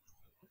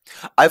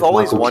 I've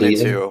always wanted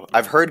to.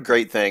 I've heard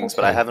great things,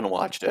 but I haven't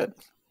watched it.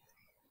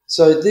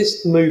 So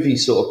this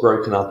movie's sort of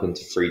broken up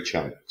into 3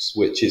 chunks,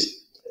 which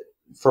is,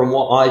 from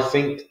what I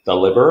think,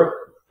 deliberate,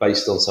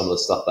 based on some of the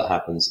stuff that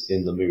happens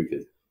in the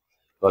movie.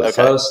 Like,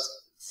 the first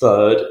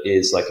third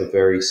is like a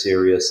very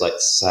serious, like,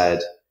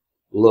 sad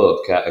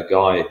look at a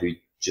guy who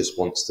just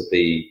wants to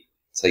be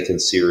taken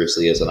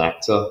seriously as an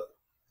actor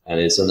and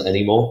isn't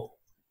anymore.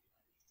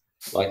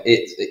 Like,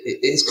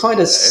 it's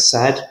kind of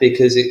sad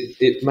because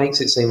it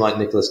makes it seem like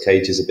Nicolas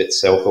Cage is a bit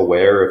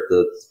self-aware of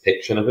the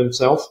depiction of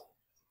himself.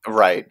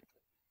 Right.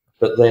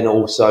 But then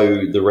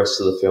also the rest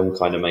of the film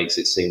kind of makes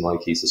it seem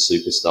like he's a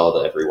superstar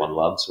that everyone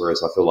loves,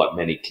 whereas I feel like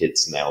many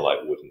kids now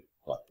wouldn't.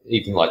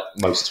 Even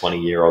most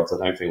 20-year-olds,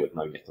 I don't think would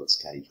know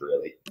Nicolas Cage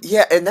really.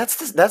 Yeah, and that's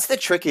the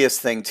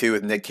trickiest thing too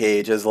with Nick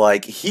Cage is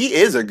like he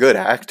is a good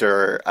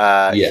actor.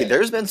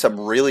 There's been some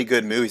really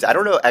good movies. I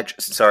don't know.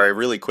 Sorry,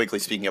 really quickly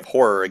speaking of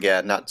horror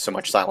again, not so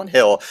much Silent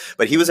Hill,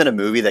 but he was in a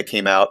movie that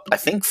came out I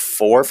think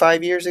 4 or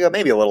 5 years ago,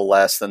 maybe a little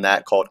less than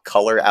that, called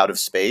Color Out of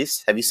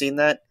Space. Have you seen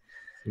that?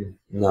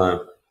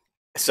 No.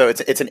 So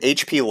it's an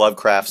H.P.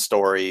 Lovecraft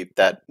story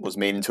that was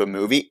made into a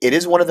movie. It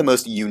is one of the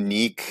most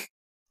unique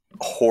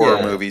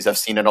horror movies I've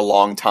seen in a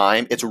long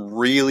time. It's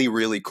really,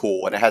 really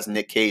cool, and it has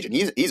Nick Cage, and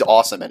he's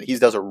awesome in it. He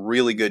does a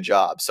really good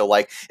job. So,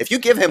 like, if you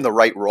give him the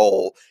right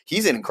role,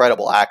 he's an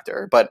incredible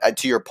actor. But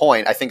to your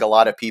point, I think a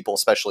lot of people,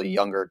 especially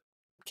younger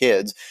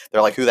kids,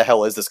 they're like, "Who the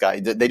hell is this guy?"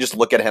 They just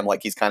look at him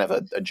like he's kind of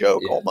a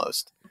joke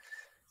almost.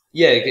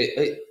 Yeah,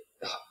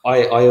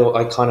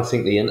 I kind of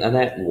think the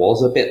internet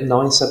was a bit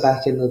nicer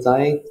back in the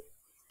day,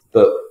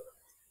 but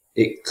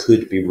it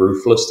could be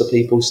ruthless to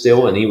people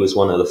still, and he was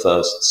one of the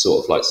first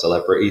sort of like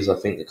celebrities I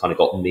think that kind of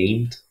got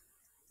memed.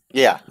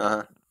 Yeah.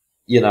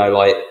 You know,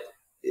 like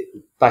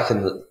back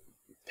in the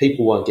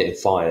people weren't getting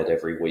fired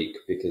every week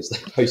because they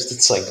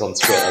posted something on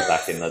Twitter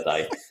back in the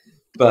day,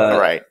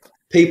 but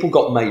people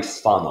got made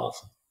fun of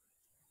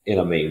in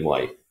a mean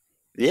way.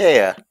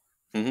 Yeah.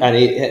 Mm-hmm. And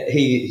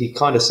he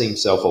kind of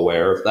seems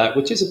self-aware of that,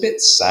 which is a bit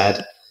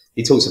sad.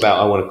 He talks about,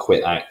 I want to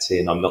quit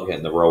acting, I'm not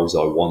getting the roles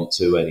I want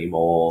to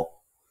anymore.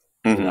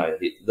 Mm-hmm. You know,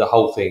 the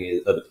whole thing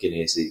at the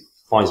beginning is he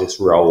finds this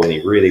role and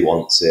he really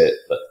wants it,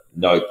 but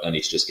nope, and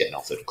he's just getting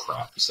offered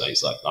crap. So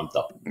he's like, I'm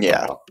done.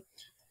 Yeah. I'm done.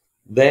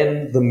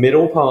 Then the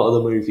middle part of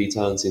the movie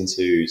turns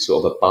into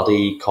sort of a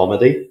buddy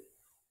comedy.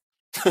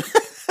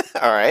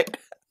 All right.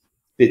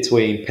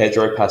 Between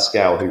Pedro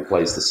Pascal, who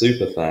plays the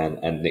superfan,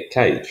 and Nick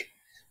Cage.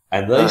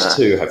 And those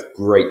two have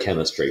great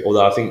chemistry.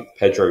 Although I think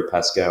Pedro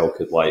Pascal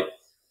could like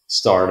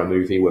star in a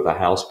movie with a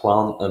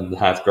houseplant and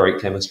have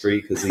great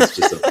chemistry because he's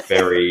just a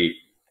very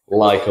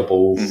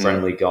likable,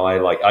 friendly guy.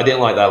 Like, I didn't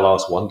like that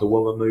last Wonder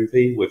Woman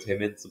movie with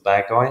him as the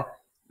bad guy.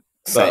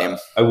 Same.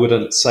 But I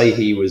wouldn't say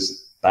he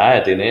was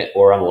bad in it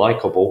or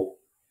unlikable.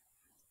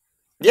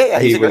 Yeah,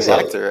 he's a great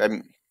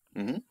actor.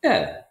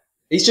 Yeah,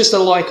 he's just a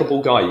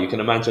likable guy. You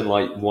can imagine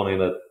like wanting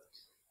to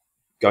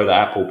go to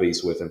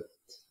Applebee's with him.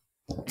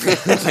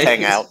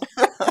 Hang out.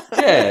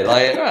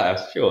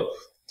 Sure.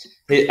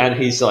 And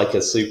he's like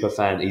a super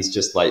fan. He's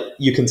just like,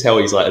 you can tell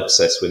he's like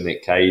obsessed with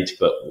Nick Cage,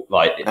 but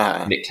like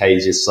Nick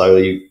Cage is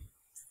slowly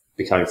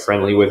becoming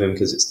friendly with him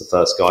because it's the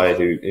first guy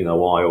who in a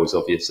while is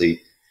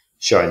obviously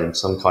showing him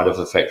some kind of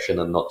affection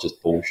and not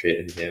just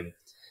bullshitting him.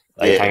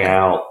 They hang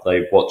out,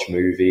 they watch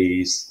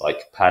movies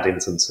like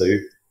Paddington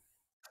 2.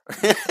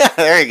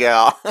 There you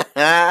go.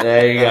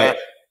 There you go.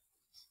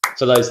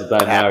 For those that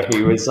don't know,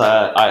 he was.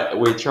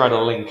 We try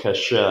to link a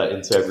shirt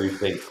into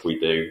everything we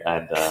do,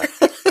 and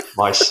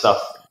my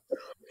stuff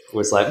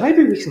was like,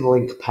 maybe we can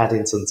link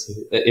Paddington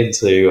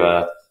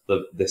into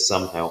this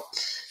somehow.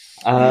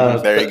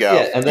 There you go.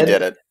 Yeah, and then you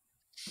did it.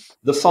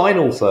 The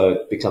final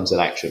third becomes an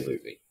action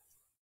movie.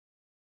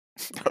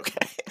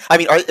 Okay. I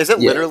mean, is it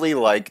literally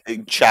like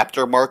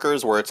chapter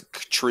markers where it's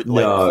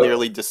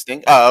clearly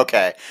distinct? Oh,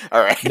 okay.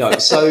 All right. No,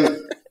 so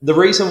the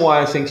reason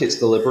why I think it's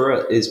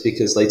deliberate is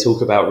because they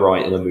talk about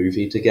writing a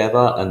movie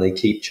together and they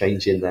keep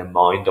changing their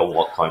mind on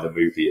what kind of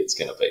movie it's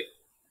going to be.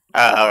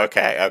 Oh,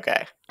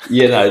 okay.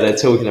 You know, they're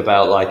talking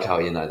about like,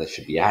 there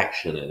should be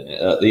action in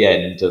it at the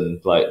end, and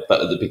like,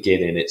 but at the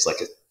beginning it's like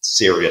a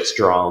serious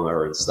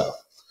drama and stuff.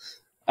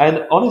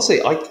 And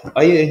honestly,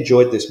 I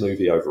enjoyed this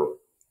movie overall.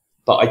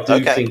 But I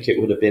do think it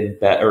would have been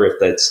better if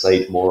they'd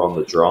stayed more on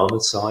the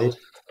drama side.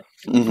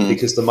 Mm-hmm.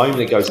 Because the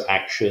moment it goes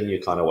action, you're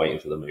kind of waiting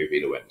for the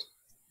movie to end.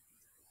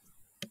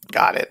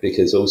 Got it.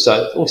 Because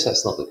also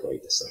it's not the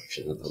greatest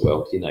action in the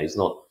world. You know, he's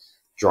not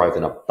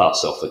driving a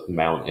bus off a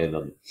mountain.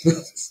 And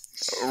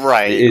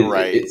right.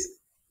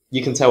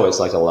 You can tell it's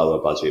like a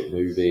lower budget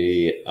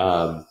movie.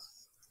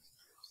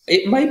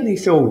 It made me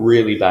feel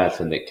really bad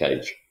for Nick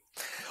Cage.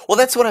 Well,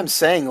 that's what I'm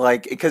saying,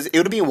 like, because it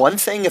would be one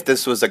thing if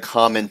this was a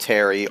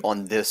commentary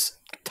on this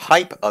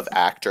type of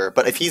actor,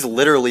 but if he's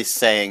literally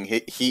saying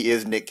he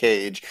is Nick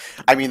Cage,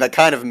 I mean, that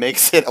kind of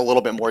makes it a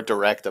little bit more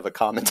direct of a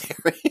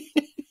commentary.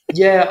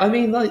 Yeah, I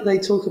mean, like they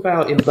talk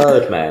about in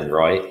Birdman,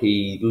 right?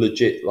 He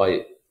legit,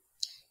 like,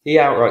 he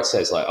outright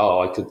says, like,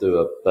 oh, I could do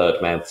a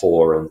Birdman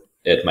 4 and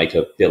it'd make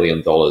 $1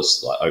 billion,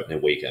 like,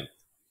 opening weekend.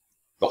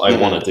 But I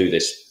want to do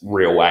this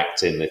real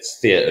acting, this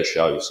theatre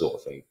show sort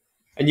of thing.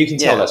 And you can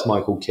tell that's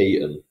Michael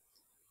Keaton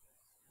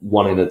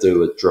wanting to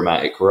do a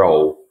dramatic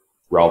role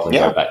rather than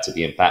go back to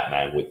being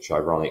Batman, which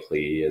ironically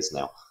he is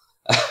now.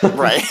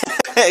 Right.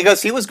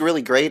 Because he was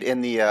really great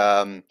in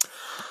the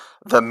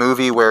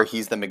movie where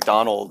he's the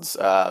McDonald's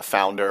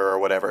founder or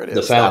whatever it is.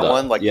 The founder. That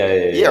one? Like,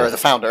 yeah, or the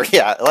founder.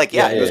 Yeah. Like,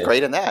 he was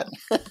great in that.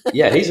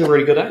 Yeah, he's a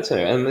really good actor.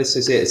 And this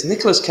is it. It's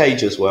Nicolas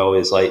Cage as well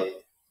is like,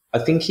 I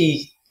think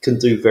he can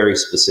do very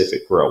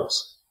specific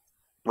roles.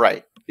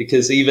 Right.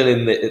 Because even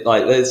in the,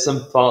 like, there's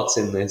some parts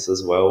in this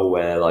as well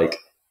where, like,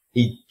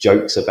 he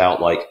jokes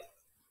about, like,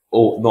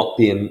 not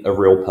being a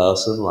real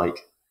person. Like,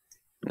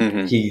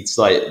 he's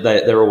like,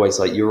 they're always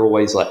like, you're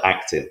always like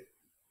acting.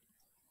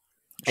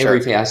 Sure.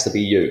 Everything has to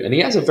be you. And he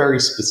has a very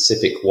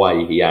specific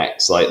way he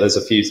acts. Like, there's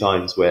a few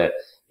times where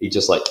he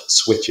just, like,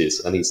 switches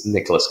and he's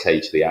Nicolas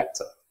Cage, the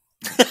actor.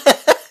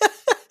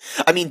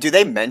 I mean, do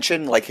they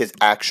mention, like, his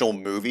actual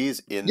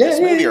movies in this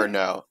movie or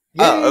no?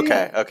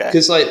 Okay.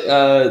 Because, like,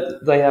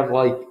 they have,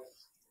 like,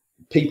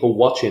 people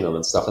watching them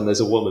and stuff, and there's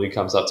a woman who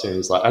comes up to him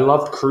and is like, I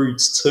loved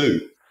Croods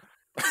too.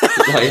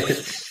 Like,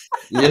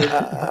 you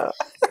know?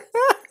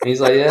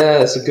 He's like,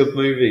 yeah, it's a good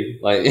movie.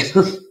 Like,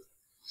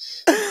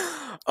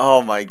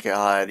 oh my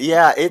god,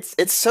 yeah,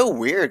 it's so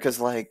weird because,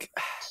 like,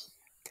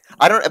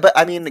 I don't, but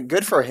I mean,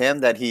 good for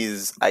him that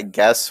he's, I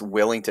guess,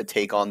 willing to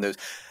take on those.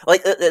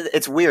 Like,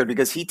 it's weird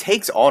because he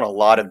takes on a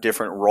lot of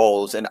different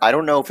roles, and I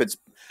don't know if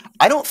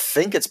I don't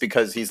think it's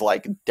because he's,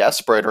 like,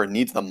 desperate or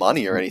needs the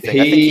money or anything.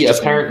 I think he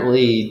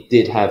apparently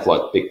did have,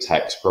 like, big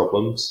tax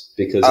problems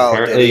because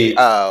apparently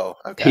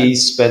he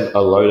spent a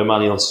load of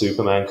money on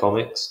Superman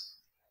comics.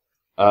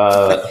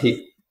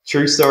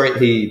 True story,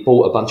 he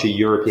bought a bunch of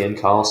European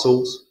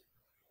castles.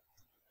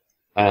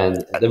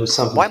 And there was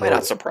something. Why am I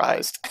not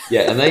surprised?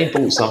 Yeah, and then he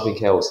bought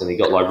something else, and he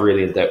got, like,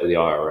 really in debt with the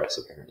IRS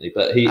apparently.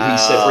 But he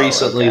said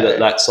recently that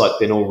that's, like,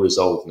 been all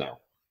resolved now.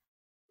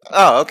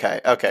 Oh,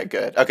 okay,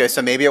 good. Okay,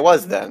 so maybe it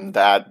was then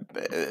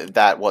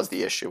that was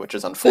the issue, which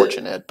is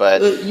unfortunate.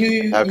 But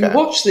you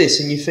watch this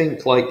and you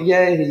think, like,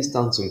 yeah, he's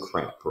done some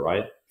crap,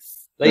 right?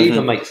 They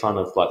even make fun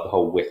of, like, the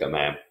whole Wicker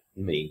Man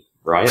meme,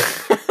 right?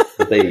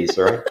 The bees,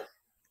 right?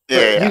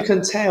 Yeah. You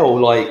can tell,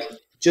 like,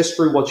 just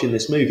through watching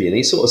this movie, and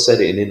he sort of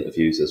said it in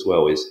interviews as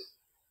well, is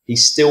he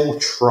still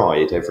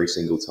tried every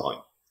single time.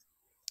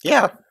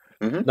 Yeah.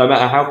 No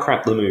matter how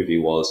crap the movie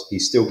was, he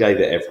still gave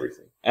it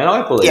everything. And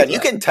I believe that. You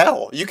can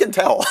tell.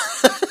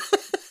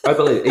 I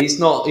believe he's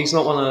not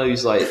one of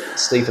those, like,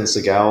 Steven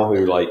Seagal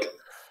who, like,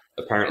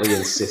 apparently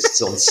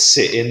insists on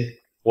sitting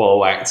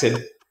while acting.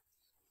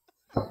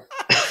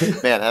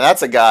 Man, and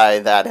that's a guy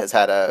that has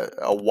had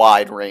a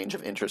wide range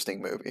of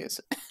interesting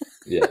movies.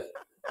 Yeah.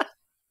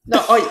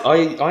 No,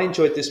 I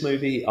enjoyed this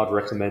movie. I'd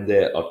recommend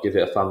it. I'd give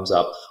it a thumbs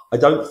up. I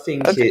don't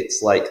think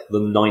it's like the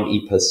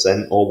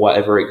 90% or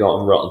whatever it got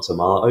on Rotten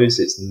Tomatoes.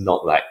 It's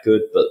not that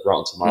good, but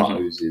Rotten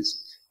Tomatoes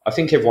is... I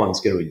think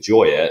everyone's going to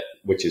enjoy it,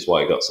 which is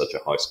why it got such a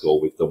high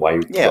score with the way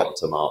Rotten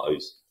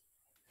Tomatoes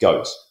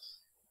goes.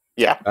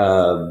 Yeah.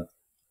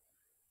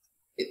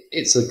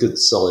 It's a good,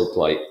 solid,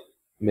 like,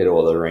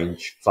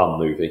 middle-of-the-range, fun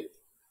movie.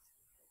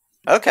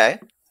 Okay.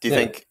 Do you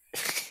think...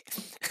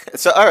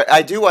 So, all right,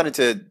 I do want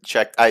to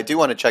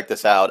check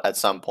this out at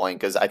some point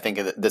because I think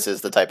this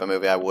is the type of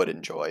movie I would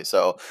enjoy.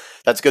 So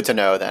that's good to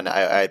know. Then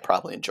I'd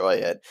probably enjoy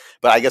it.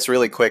 But I guess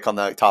really quick on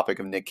the topic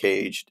of Nick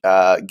Cage,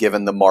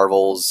 given the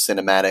Marvel's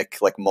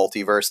cinematic, like,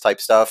 multiverse type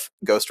stuff,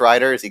 Ghost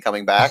Rider, is he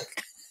coming back?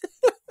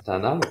 I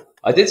don't know.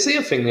 I did see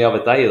a thing the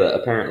other day that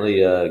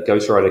apparently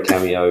Ghost Rider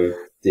cameo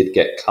did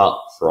get cut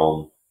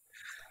from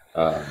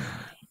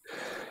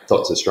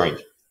Doctor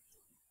Strange.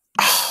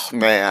 Oh,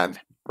 man.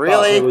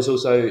 Really? But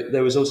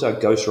there was also a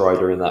Ghost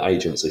Rider in that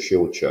Agents of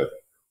S.H.I.E.L.D. show.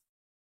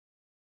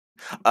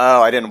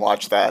 Oh, I didn't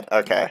watch that.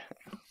 Okay.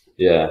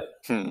 Yeah.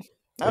 Okay.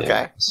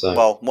 Yeah, so.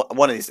 Well,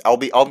 one of these,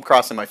 I'm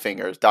crossing my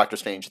fingers. Doctor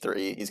Strange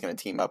 3. He's going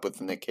to team up with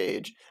Nick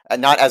Cage,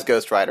 and not as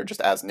Ghost Rider,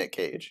 just as Nick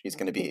Cage. He's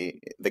going to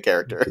be the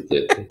character.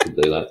 He could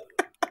do that.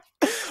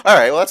 All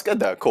right. Well, that's good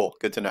though. Cool.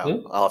 Good to know. Yeah.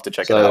 I'll have to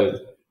check it out.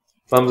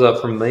 Thumbs up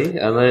from me,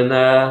 and then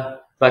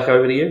back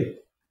over to you.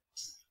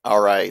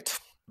 All right.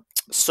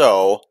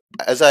 So,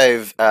 as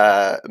I've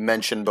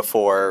mentioned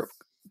before,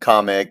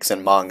 comics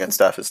and manga and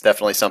stuff is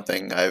definitely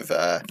something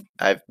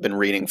I've been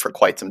reading for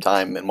quite some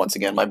time. And once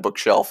again, my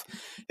bookshelf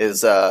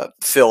is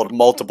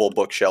multiple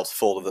bookshelves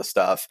full of this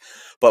stuff.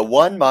 But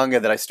one manga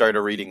that I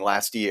started reading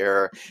last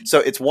year, so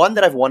it's one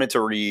that I've wanted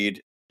to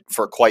read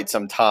for quite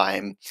some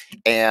time,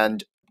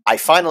 and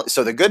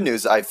so the good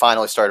news, I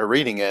finally started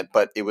reading it,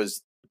 but it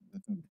was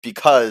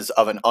because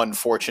of an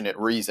unfortunate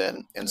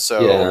reason. And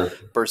so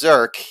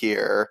Berserk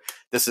here,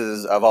 this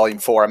is volume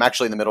 4. I'm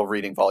actually in the middle of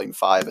reading volume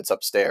 5. It's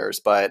upstairs,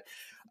 but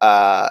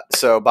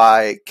So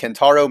by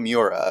Kentaro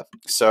Miura.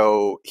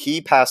 So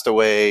he passed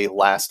away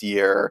last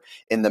year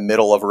in the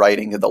middle of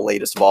writing the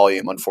latest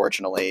volume,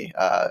 unfortunately.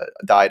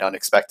 Died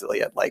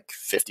unexpectedly at like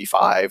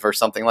 55 or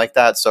something like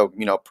that. So,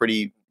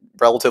 pretty,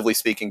 relatively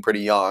speaking,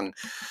 pretty young.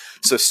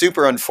 So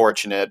super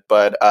unfortunate,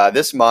 but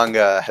this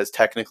manga has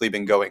technically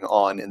been going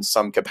on in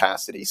some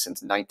capacity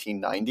since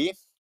 1990.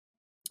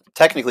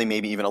 Technically,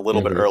 maybe even a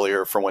little bit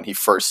earlier from when he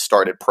first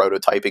started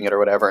prototyping it or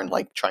whatever and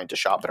like trying to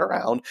shop it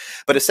around.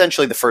 But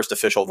essentially, the first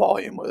official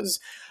volume was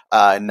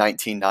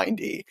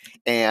 1990.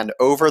 And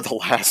over the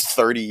last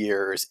 30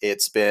 years,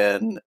 it's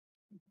been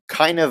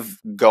kind of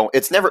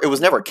it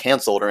was never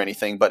canceled or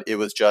anything, but it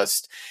was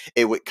just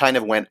kind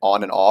of went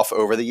on and off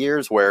over the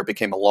years, where it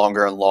became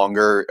longer and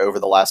longer over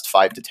the last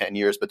 5 to 10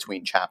 years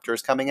between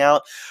chapters coming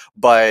out.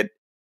 But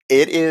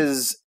it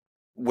is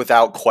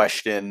without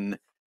question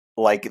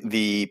like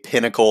the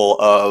pinnacle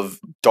of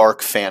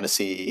dark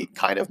fantasy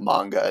kind of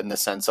manga, in the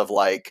sense of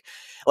like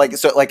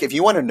if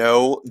you want to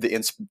know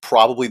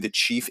probably the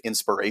chief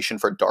inspiration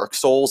for Dark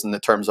Souls in the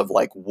terms of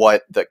like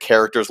what the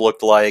characters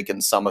looked like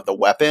and some of the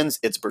weapons,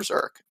 it's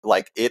Berserk.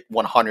 Like it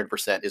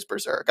 100% is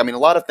Berserk. I mean, a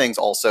lot of things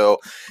also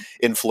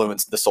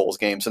influenced the Souls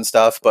games and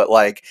stuff, but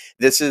like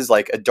this is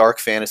like a dark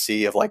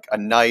fantasy of like a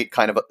knight,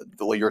 kind of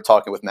you're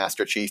talking with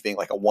Master Chief being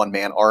like a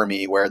one-man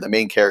army, where the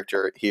main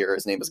character here,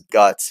 his name is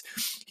Guts.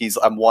 He's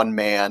a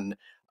one-man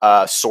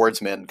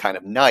swordsman kind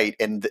of knight,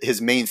 and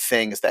his main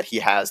thing is that he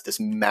has this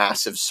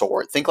massive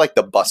sword. Think like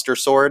the Buster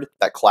sword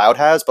that Cloud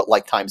has, but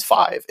like times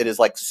 5. It is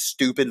like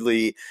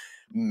stupidly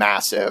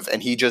massive,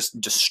 and he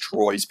just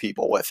destroys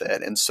people with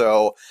it. And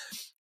so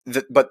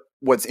but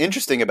what's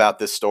interesting about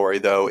this story,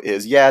 though,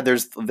 is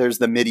there's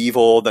the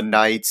medieval, the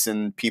knights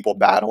and people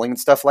battling and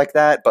stuff like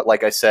that, but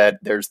like I said,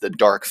 there's the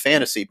dark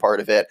fantasy part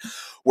of it,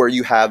 where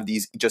you have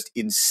these just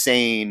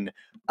insane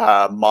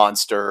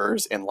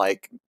monsters and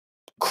like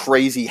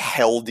crazy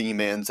hell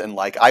demons, and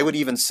like I would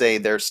even say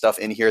there's stuff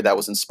in here that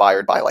was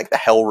inspired by like the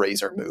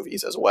Hellraiser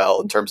movies as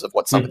well, in terms of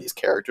what some of these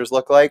characters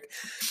look like.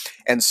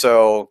 And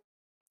so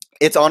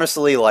it's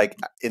honestly like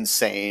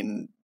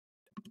insane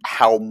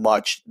how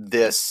much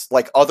this,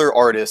 like, other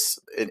artists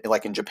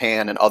like in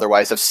Japan and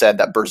otherwise have said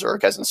that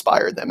Berserk has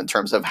inspired them in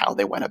terms of how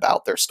they went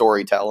about their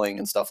storytelling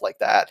and stuff like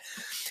that.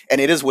 And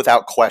it is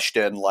without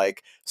question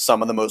like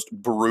some of the most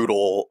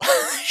brutal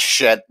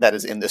shit that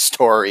is in this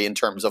story, in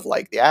terms of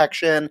like the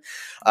action,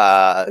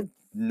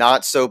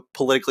 not so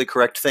politically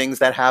correct things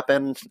that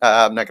happen.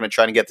 I'm not going to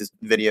try to get this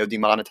video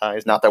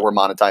demonetized. Not that we're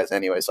monetized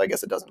anyway, so I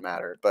guess it doesn't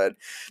matter. But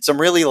some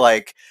really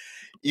like,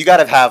 you got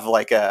to have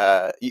like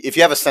if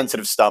you have a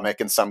sensitive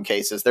stomach, in some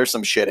cases, there's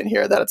some shit in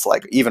here that it's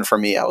like, even for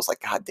me, I was like,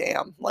 God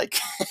damn, like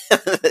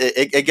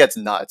it gets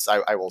nuts,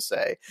 I will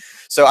say.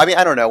 So, I mean,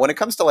 I don't know, when it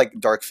comes to like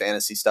dark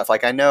fantasy stuff,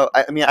 like I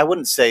mean, I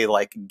wouldn't say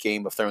like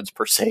Game of Thrones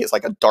per se is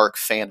like a dark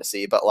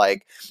fantasy, but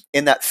like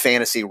in that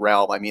fantasy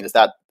realm, I mean,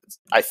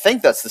 I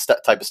think that's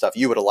the type of stuff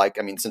you would have liked.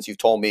 I mean, since you've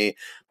told me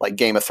like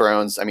Game of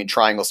Thrones, I mean,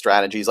 triangle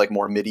strategies, like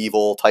more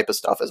medieval type of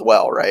stuff as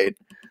well, right?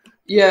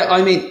 Yeah,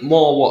 I mean,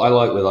 more what I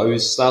like with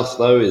those stuff,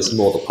 though, is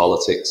more the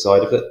politics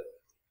side of it.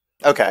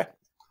 Okay.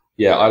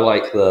 Yeah, I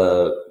like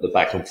the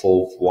back and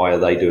forth. Why are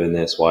they doing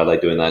this? Why are they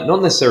doing that?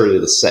 Not necessarily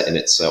the setting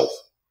itself.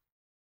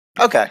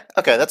 Okay,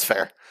 that's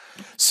fair.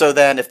 So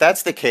then, if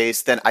that's the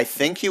case, then I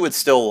think you would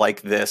still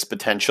like this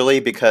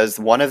potentially, because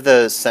one of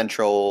the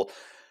central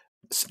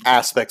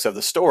aspects of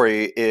the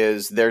story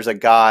is there's a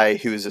guy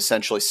who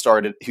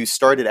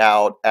started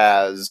out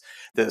as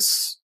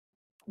this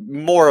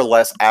more or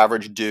less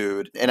average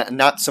dude, and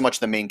not so much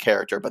the main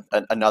character, but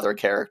another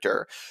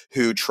character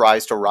who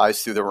tries to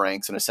rise through the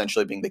ranks and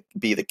essentially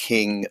be the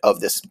king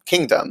of this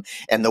kingdom.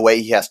 And the way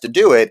he has to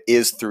do it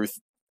is through,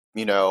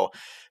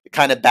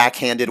 kind of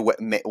backhanded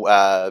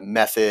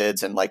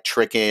methods and like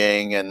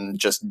tricking and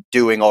just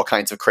doing all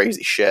kinds of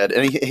crazy shit.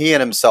 And he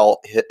and himself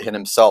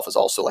is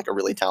also like a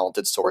really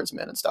talented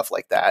swordsman and stuff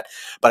like that.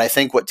 But I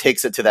think what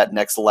takes it to that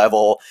next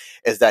level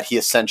is that he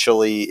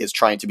essentially is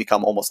trying to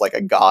become almost like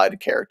a god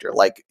character,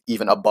 like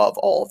even above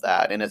all of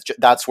that. And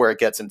that's where it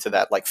gets into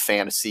that like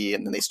fantasy.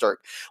 And then they start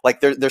like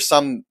there's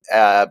some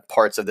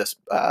parts of this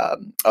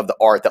of the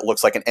art that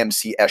looks like an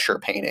MC Escher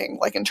painting,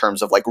 like in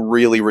terms of like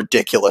really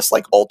ridiculous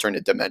like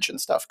alternate dimension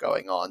stuff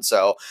going on.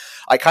 So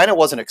I kind of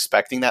wasn't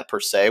expecting that per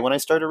se when I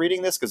started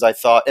reading this, because I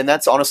thought, and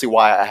that's honestly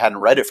why I hadn't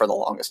read it for the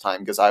longest time,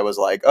 because I was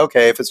like,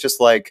 okay, if it's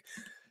just like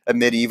a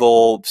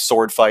medieval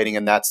sword fighting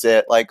and that's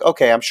it, like,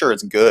 okay, I'm sure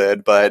it's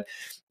good, but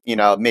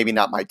maybe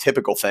not my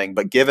typical thing.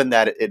 But given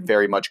that it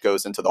very much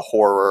goes into the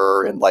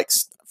horror and like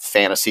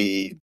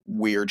fantasy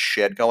weird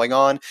shit going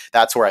on,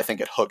 that's where I think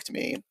it hooked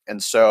me.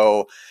 And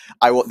so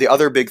the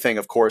other big thing,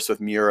 of course,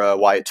 with Miura,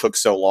 why it took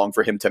so long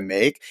for him to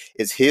make,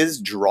 is his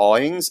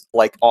drawings.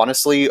 Like,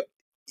 honestly,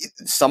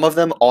 some of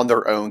them on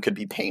their own could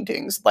be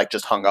paintings, like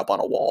just hung up on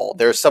a wall.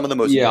 There's some of the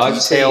most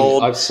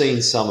detailed. I've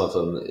seen some of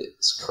them.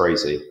 It's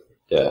crazy.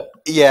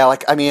 Yeah,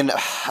 like, I mean,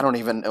 I don't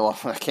even, well,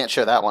 I can't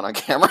show that one on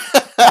camera.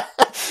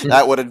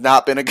 That would have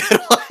not been a good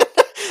one.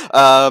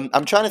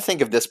 I'm trying to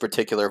think if this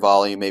particular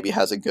volume maybe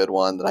has a good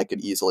one that I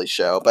could easily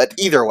show. But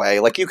either way,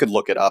 like you could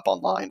look it up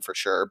online for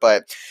sure.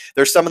 But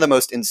there's some of the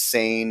most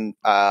insane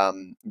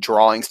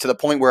drawings to the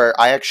point where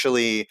I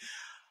actually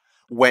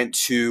went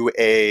to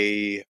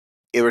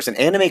it was an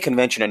anime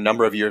convention a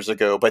number of years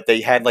ago, but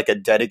they had like a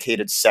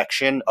dedicated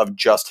section of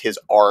just his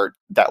art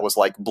that was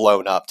like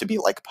blown up to be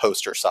like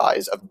poster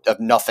size of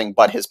nothing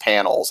but his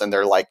panels, and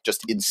they're like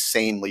just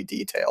insanely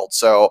detailed.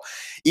 So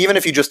even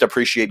if you just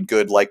appreciate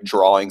good like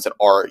drawings and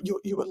art,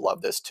 you would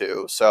love this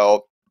too.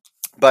 So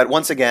but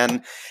once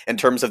again, in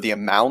terms of the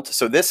amount,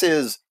 so this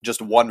is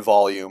just one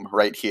volume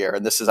right here,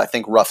 and this is I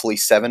think roughly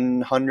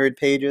 700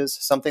 pages,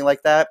 something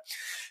like that.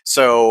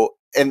 So,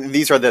 and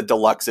these are the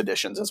deluxe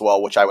editions as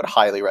well, which I would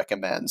highly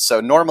recommend. So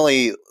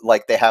normally,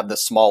 like they have the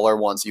smaller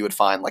ones you would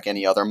find like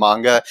any other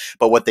manga,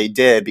 but what they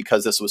did,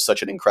 because this was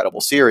such an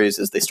incredible series,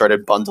 is they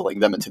started bundling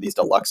them into these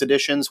deluxe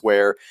editions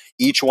where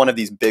each one of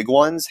these big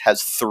ones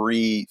has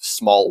 3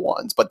 small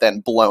ones, but then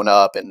blown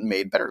up and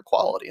made better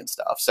quality and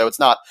stuff. So it's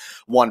not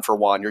one for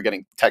one. You're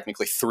getting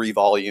technically 3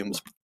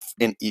 volumes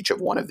in each of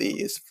one of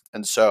these.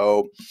 And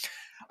so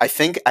I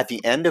think at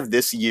the end of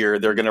this year,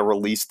 they're going to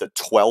release the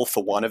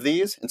 12th one of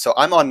these. And so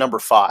I'm on number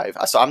 5.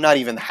 So I'm not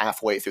even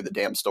halfway through the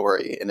damn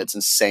story. And it's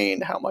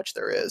insane how much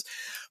there is.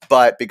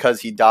 But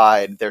because he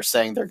died, they're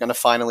saying they're going to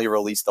finally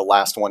release the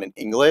last one in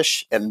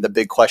English. And the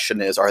big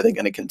question is, are they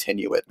going to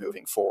continue it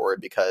moving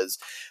forward? Because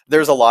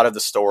there's a lot of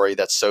the story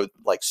that's so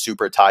like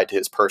super tied to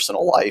his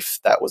personal life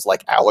that was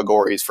like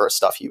allegories for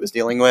stuff he was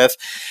dealing with.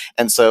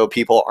 And so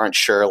people aren't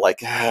sure,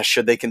 like,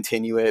 should they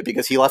continue it?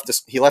 Because he left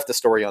the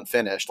story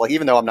unfinished. Like,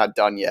 even though I'm not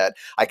done yet,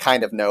 I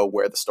kind of know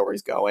where the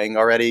story's going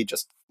already.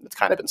 Just it's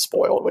kind of been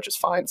spoiled, which is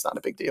fine. It's not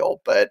a big deal.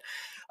 But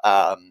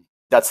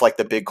that's like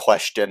the big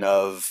question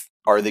of,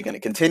 are they going to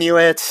continue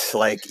it?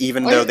 Like,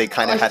 even though they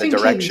kind of had a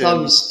direction. In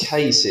those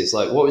cases,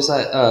 like, what was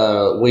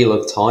that Wheel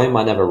of Time?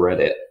 I never read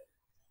it.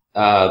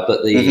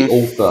 But the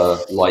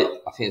author, like,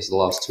 I think it's the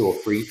last 2 or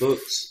 3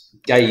 books,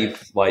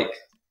 gave, like,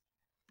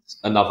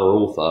 another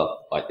author,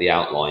 like, the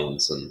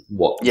outlines and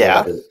what.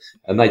 Yeah.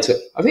 And they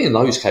took, I think in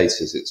those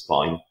cases, it's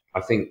fine.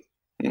 I think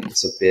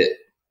it's a bit,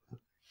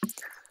 it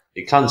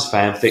becomes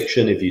fan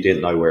fiction if you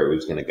didn't know where it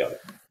was going to go.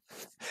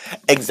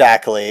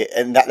 Exactly.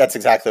 And that's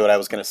exactly what I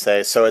was going to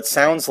say. So it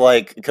sounds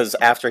like, because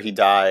after he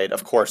died,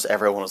 of course,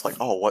 everyone was like,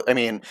 oh,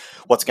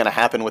 what's going to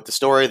happen with the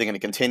story? They're going to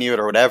continue it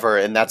or whatever.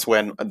 And that's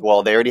when,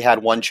 well, they already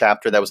had one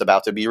chapter that was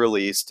about to be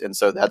released. And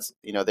so that's,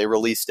 they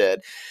released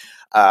it.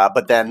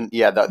 But then,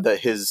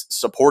 his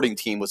supporting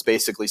team was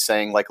basically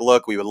saying, like,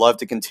 look, we would love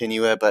to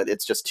continue it, but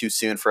it's just too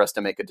soon for us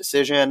to make a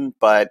decision.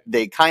 But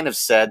they kind of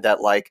said that,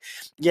 like,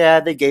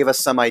 yeah, they gave us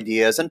some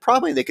ideas and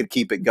probably they could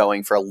keep it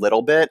going for a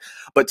little bit.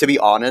 But to be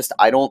honest,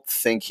 I don't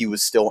think he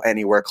was still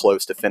anywhere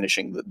close to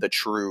finishing the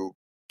true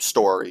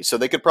story. So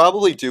they could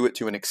probably do it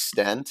to an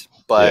extent,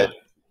 but... Yeah.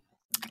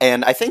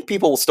 And I think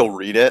people will still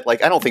read it.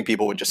 Like, I don't think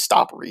people would just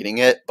stop reading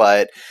it,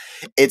 but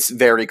it's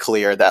very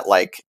clear that,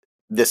 like,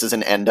 this is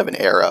an end of an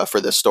era for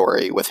this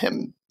story with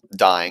him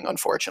dying,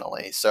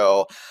 unfortunately.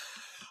 So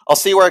I'll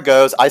see where it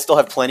goes. I still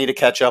have plenty to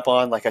catch up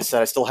on. Like I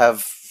said, I still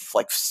have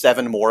like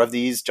 7 more of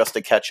these just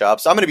to catch up.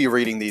 So I'm going to be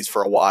reading these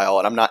for a while,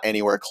 and I'm not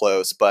anywhere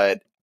close,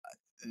 but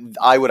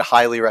I would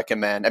highly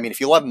recommend. I mean,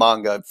 if you love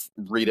manga,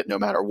 read it no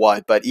matter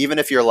what. But even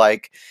if you're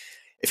like,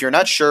 if you're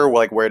not sure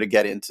like where to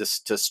get into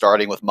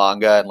starting with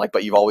manga, and like,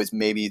 but you've always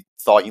maybe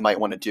thought you might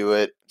want to do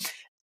it,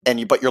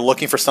 but you're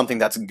looking for something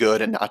that's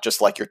good and not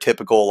just like your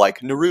typical like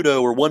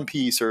Naruto or One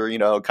Piece or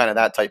kind of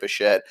that type of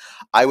shit,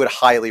 I would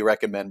highly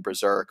recommend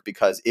Berserk,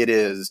 because it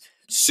is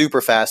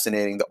super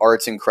fascinating. The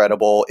art's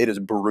incredible. It is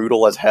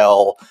brutal as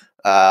hell.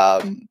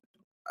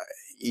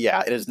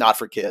 Yeah, it is not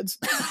for kids.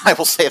 I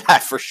will say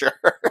that for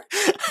sure.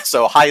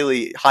 So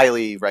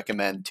highly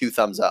recommend. 2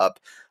 thumbs up.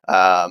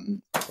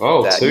 2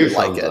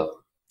 thumbs up.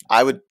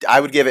 I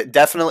would give it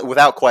definitely,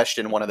 without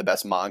question, one of the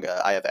best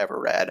manga I have ever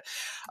read.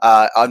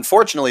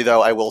 Unfortunately,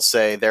 though, I will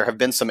say there have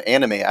been some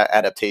anime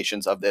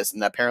adaptations of this,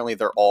 and apparently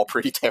they're all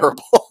pretty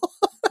terrible.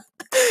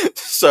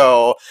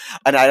 So,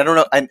 and I don't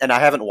know, and I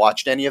haven't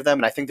watched any of them,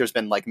 and I think there's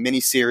been like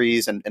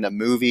miniseries and a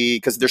movie,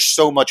 because there's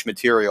so much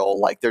material.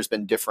 Like, there's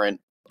been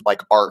different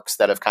like arcs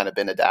that have kind of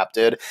been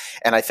adapted,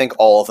 and I think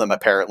all of them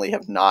apparently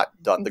have not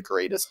done the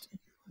greatest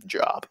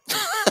job.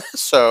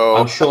 So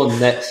I'm sure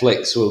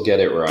Netflix will get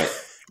it right.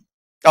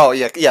 Oh,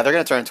 yeah, they're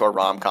going to turn into a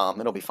rom-com.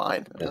 It'll be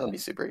fine. Yeah. It'll be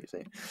super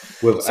easy.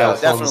 With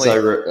Alfonso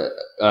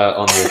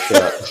on your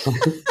shirt.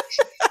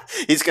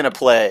 He's going to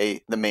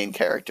play the main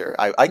character.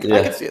 I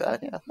can see that.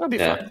 Yeah, that'll be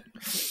fun.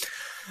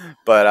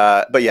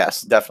 But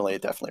yes,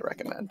 definitely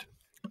recommend.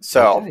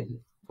 So, okay.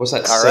 What's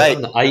that,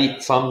 7,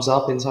 8 thumbs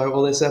up in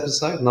total this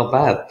episode? Not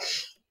bad.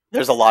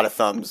 There's a lot of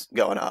thumbs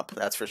going up,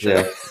 that's for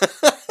sure.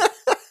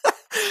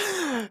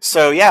 Yeah.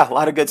 So, yeah, a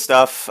lot of good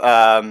stuff.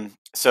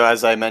 So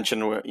as I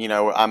mentioned,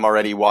 I'm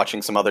already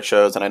watching some other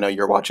shows, and I know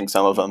you're watching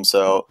some of them.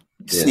 So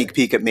sneak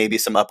peek at maybe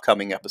some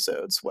upcoming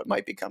episodes, what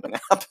might be coming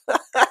up.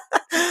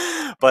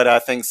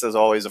 But thanks as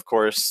always, of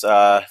course,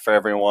 for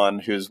everyone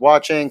who's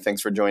watching.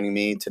 Thanks for joining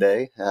me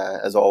today,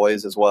 as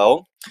always, as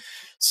well.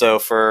 So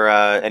for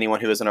anyone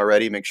who isn't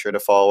already, make sure to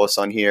follow us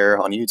on here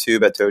on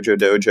YouTube at Tojo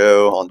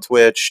Dojo, on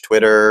Twitch,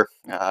 Twitter.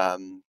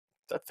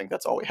 I think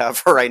that's all we have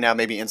for right now.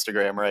 Maybe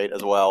Instagram, right,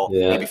 as well.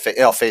 Yeah. Maybe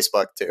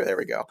Facebook too. There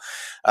we go.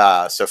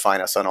 So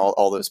find us on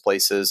all those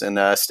places, and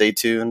stay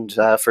tuned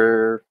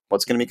for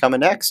what's going to be coming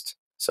next.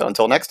 So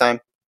until next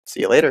time, see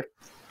you later.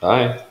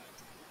 Bye.